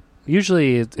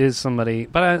 usually it is somebody,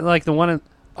 but I like the one.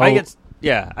 I get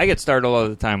startled all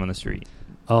the time on the street.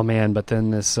 Oh man. But then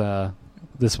this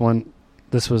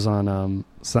was on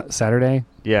Saturday.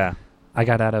 Yeah. I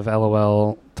got out of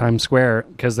LOL Times Square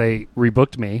because they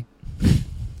rebooked me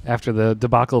after the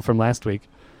debacle from last week.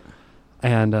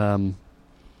 And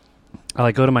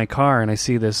I go to my car and I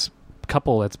see this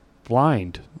couple that's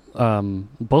blind.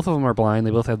 Both of them are blind.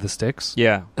 They both have the sticks.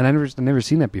 Yeah. And I've never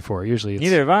seen that before. Usually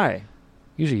neither have I.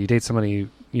 Usually you date somebody,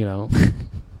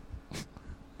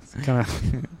 kind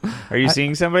of. Are you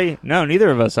seeing somebody? No, neither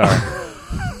of us are.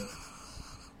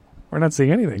 We're not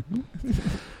seeing anything.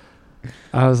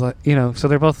 I was like, so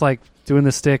they're both like doing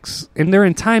the sticks, and they're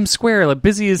in Times Square, the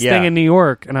busiest thing in New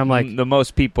York. And I'm like, the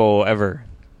most people ever.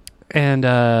 And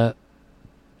they're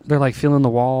like feeling the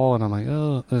wall, and I'm like,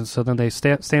 oh. And so then they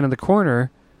stand in the corner,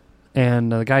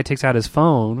 and the guy takes out his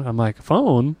phone. I'm like,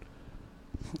 phone?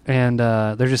 And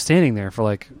they're just standing there for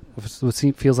like what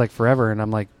feels like forever. And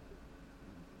I'm like,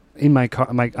 in my car,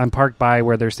 I'm parked by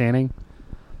where they're standing,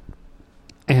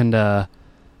 and I'm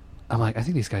like, I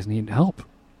think these guys need help,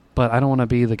 but I don't want to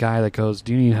be the guy that goes,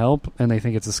 do you need help? And they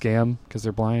think it's a scam because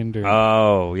they're blind.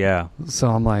 Oh, yeah. So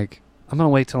I'm like, I'm going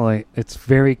to wait till it's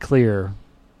very clear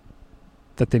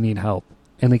that they need help.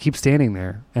 And they keep standing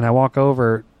there. And I walk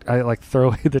over, I like throw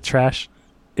away the trash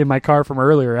in my car from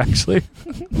earlier, actually.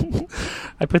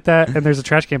 I put that, and there's a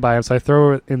trash can by him, so I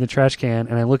throw it in the trash can,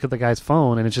 and I look at the guy's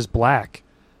phone, and it's just black.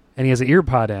 And he has an ear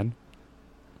pod in.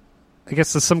 I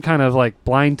guess there's some kind of like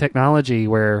blind technology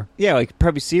where... Yeah, like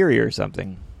probably Siri or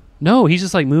something. No, he's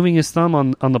just like moving his thumb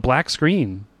on the black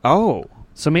screen. Oh.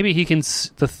 So maybe he can...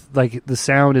 the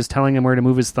sound is telling him where to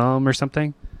move his thumb or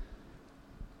something.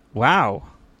 Wow.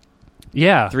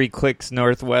 Yeah. 3 clicks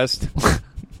northwest.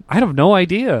 I have no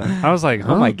idea. I was like,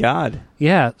 huh? Oh my God.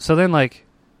 Yeah. So then like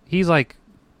he's like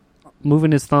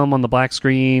moving his thumb on the black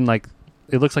screen. Like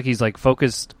it looks like he's like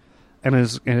focused, and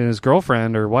his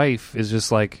girlfriend or wife is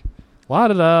just like... La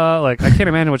da da! Like I can't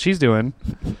imagine what she's doing.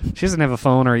 She doesn't have a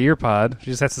phone or an ear pod. She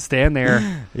just has to stand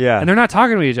there. Yeah, and they're not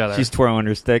talking to each other. She's twirling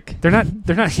her stick. They're not.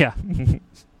 Yeah.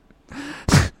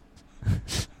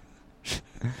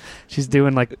 She's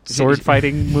doing like sword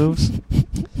fighting moves.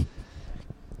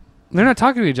 They're not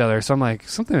talking to each other, so I'm like,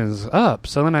 something is up.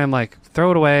 So then I'm like,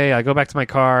 throw it away. I go back to my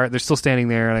car. They're still standing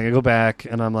there, and I go back,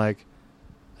 and I'm like,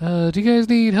 do you guys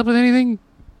need help with anything?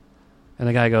 And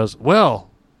the guy goes, well,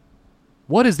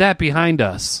 what is that behind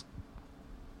us?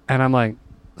 And I'm like,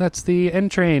 that's the N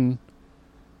train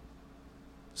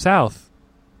south.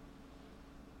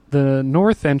 The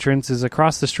north entrance is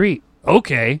across the street.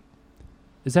 Okay.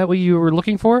 Is that what you were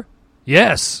looking for?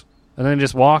 Yes. And then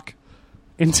just walk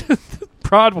into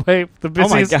Broadway, the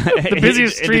busiest, the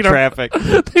busiest street. Into traffic.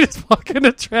 They just walk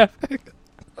into traffic.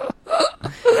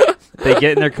 They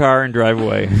get in their car and drive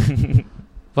away.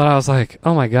 But I was like,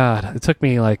 oh my God. It took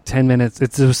me like 10 minutes.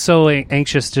 It was so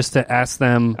anxious just to ask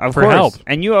them for help.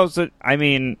 And you also, I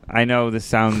mean, I know this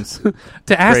sounds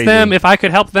to ask crazy. them if I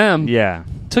could help them. Yeah.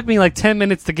 Took me like 10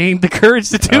 minutes to gain the courage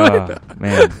to do it.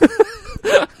 Man.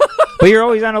 But you're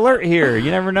always on alert here.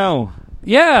 You never know.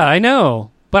 Yeah, I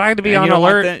know. But I had to be on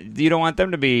alert. You don't want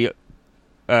them to be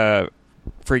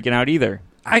freaking out either.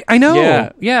 I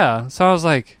know. Yeah. So I was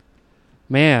like,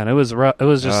 man, it was rough. It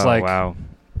was just like, wow.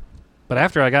 But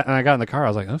after I got in the car, I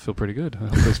was like, I feel pretty good. I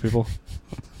help those people.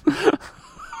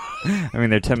 I mean,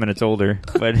 they're 10 minutes older,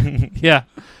 but yeah,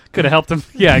 could have helped them.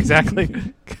 Yeah, exactly.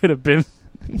 Could have been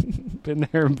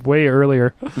there way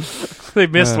earlier. They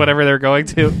missed whatever they were going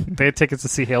to. They had tickets to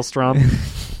see Hailstrom.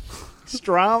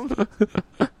 Strom?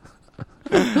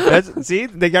 See,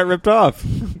 they got ripped off.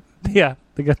 Yeah,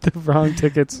 they got the wrong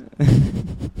tickets.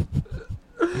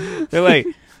 They're like,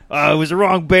 it was the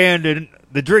wrong band and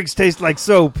the drinks taste like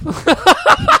soap.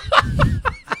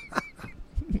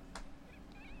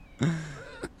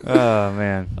 Oh,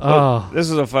 man. Oh, this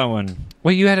was a fun one.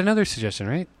 Wait, you had another suggestion,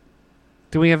 right?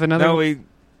 Do we have another? No,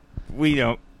 we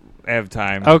don't have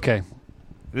time. Okay.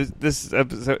 This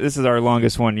episode, this is our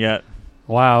longest one yet.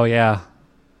 Wow, yeah.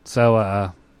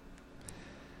 So,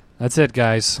 that's it,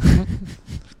 guys.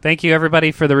 Thank you,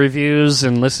 everybody, for the reviews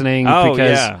and listening.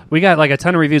 Because we got like a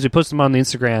ton of reviews. We posted them on the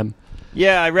Instagram.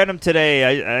 Yeah, I read them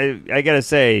today. I gotta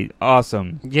say,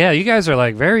 awesome. Yeah, you guys are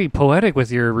like very poetic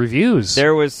with your reviews.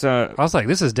 There was... I was like,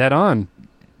 this is dead on.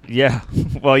 Yeah.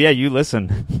 Well, yeah, you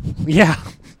listen. Yeah.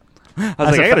 I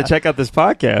was like, I gotta check out this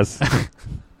podcast.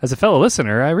 As a fellow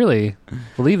listener, I really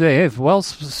believe they have well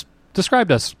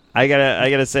described us. I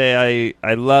gotta say,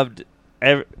 I loved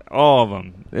all of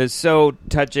them. It's so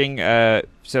touching.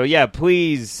 So yeah,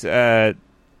 please, spread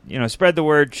the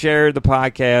word, share the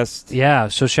podcast. Yeah.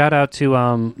 So shout out to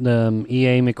the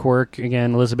E.A. McQuirk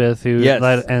again, Elizabeth, who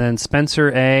led, and then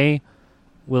Spencer A.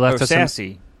 We left us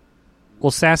Sassy.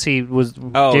 Sassy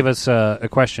gave us a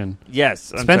question.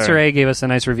 Yes, Spencer A gave us a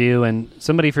nice review, and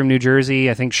somebody from New Jersey,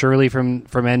 I think Shirley from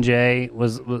NJ,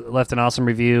 was left an awesome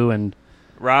review, and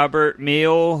Robert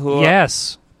Meal, who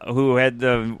had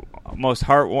the most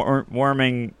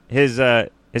heartwarming.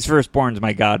 His firstborn's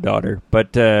my goddaughter,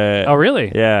 but oh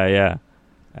really? Yeah.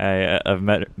 I've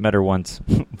met her once,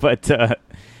 but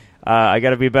I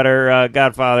got to be a better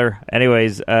godfather.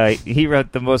 Anyways, he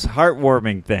wrote the most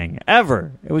heartwarming thing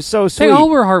ever. It was so sweet. They all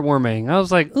were heartwarming. I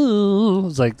was like, ooh. I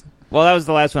was like, well, that was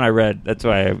the last one I read. That's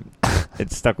why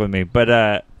it stuck with me.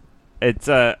 But it's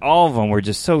all of them were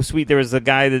just so sweet. There was a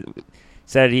guy that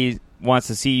said he wants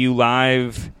to see you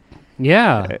live.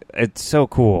 Yeah, it's so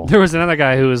cool. There was another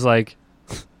guy who was like,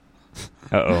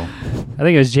 I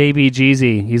think it was JB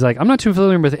Jeezy. He's like, I'm not too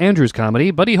familiar with Andrew's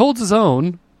comedy, but he holds his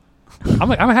own. I'm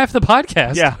like, I'm half the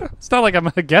podcast. Yeah. It's not like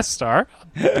I'm a guest star.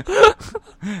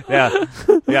 Yeah.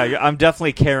 I'm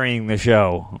definitely carrying the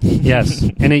show. Yes.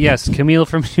 And yes, Camille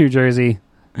from New Jersey.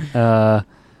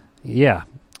 Yeah.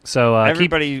 So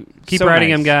everybody keep so writing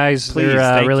nice. them, guys. Please,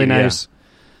 they're really you, nice.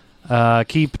 Yeah.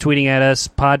 Keep tweeting at us.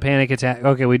 Pod Panic Attack.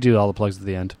 Okay, we do all the plugs at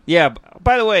the end. Yeah.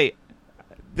 By the way,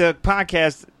 the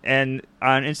podcast and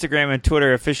on Instagram and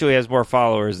Twitter officially has more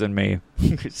followers than me.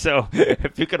 So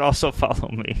if you could also follow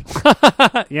me.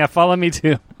 Yeah, follow me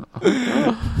too.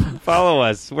 Follow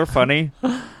us. We're funny.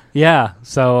 Yeah.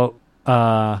 So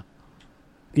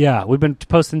yeah, we've been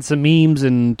posting some memes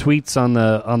and tweets on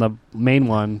the main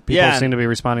one. People seem to be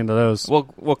responding to those.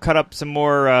 We'll cut up some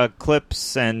more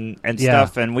clips and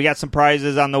stuff, and we got some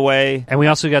prizes on the way. And we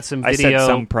also got some video. I said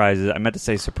some prizes. I meant to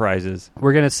say surprises.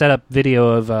 We're gonna set up video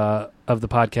of the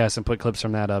podcast and put clips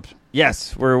from that up.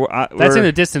 Yes, that's in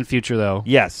the distant future, though.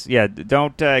 Yes, yeah.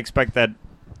 Don't expect that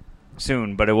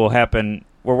soon, but it will happen.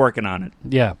 We're working on it.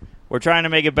 Yeah, we're trying to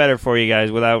make it better for you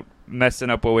guys without messing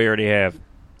up what we already have.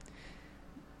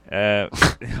 All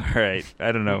right.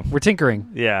 I don't know. We're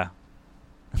tinkering. Yeah.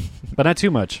 But not too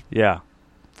much. Yeah.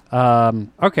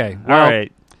 Okay. Well, all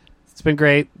right. It's been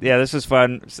great. Yeah, this was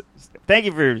fun. Thank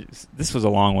you this was a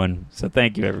long one, so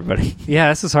thank you, everybody. Yeah,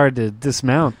 this is hard to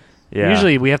dismount. Yeah.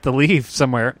 Usually we have to leave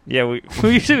somewhere. Yeah, we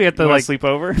usually have to sleep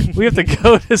over. We have to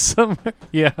go to somewhere.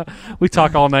 Yeah. We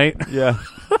talk all night. Yeah.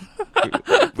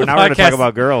 But now we're going to talk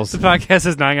about girls. The podcast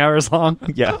is 9 hours long.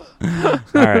 Yeah. All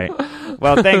right.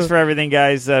 Well, thanks for everything,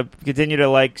 guys. Continue to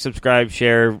like, subscribe,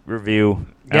 share, review.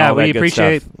 Yeah, we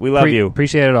appreciate. We love you.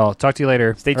 Appreciate it all. Talk to you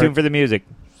later. Stay tuned for the music.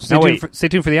 Stay tuned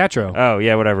for the outro. Oh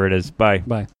yeah, whatever it is. Bye.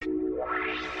 Bye.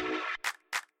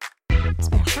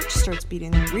 My heart starts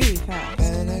beating really fast.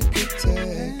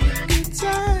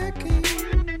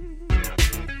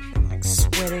 I'm like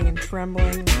sweating and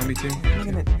trembling. Me too. Am I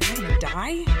gonna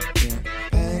die?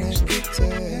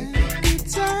 Yeah.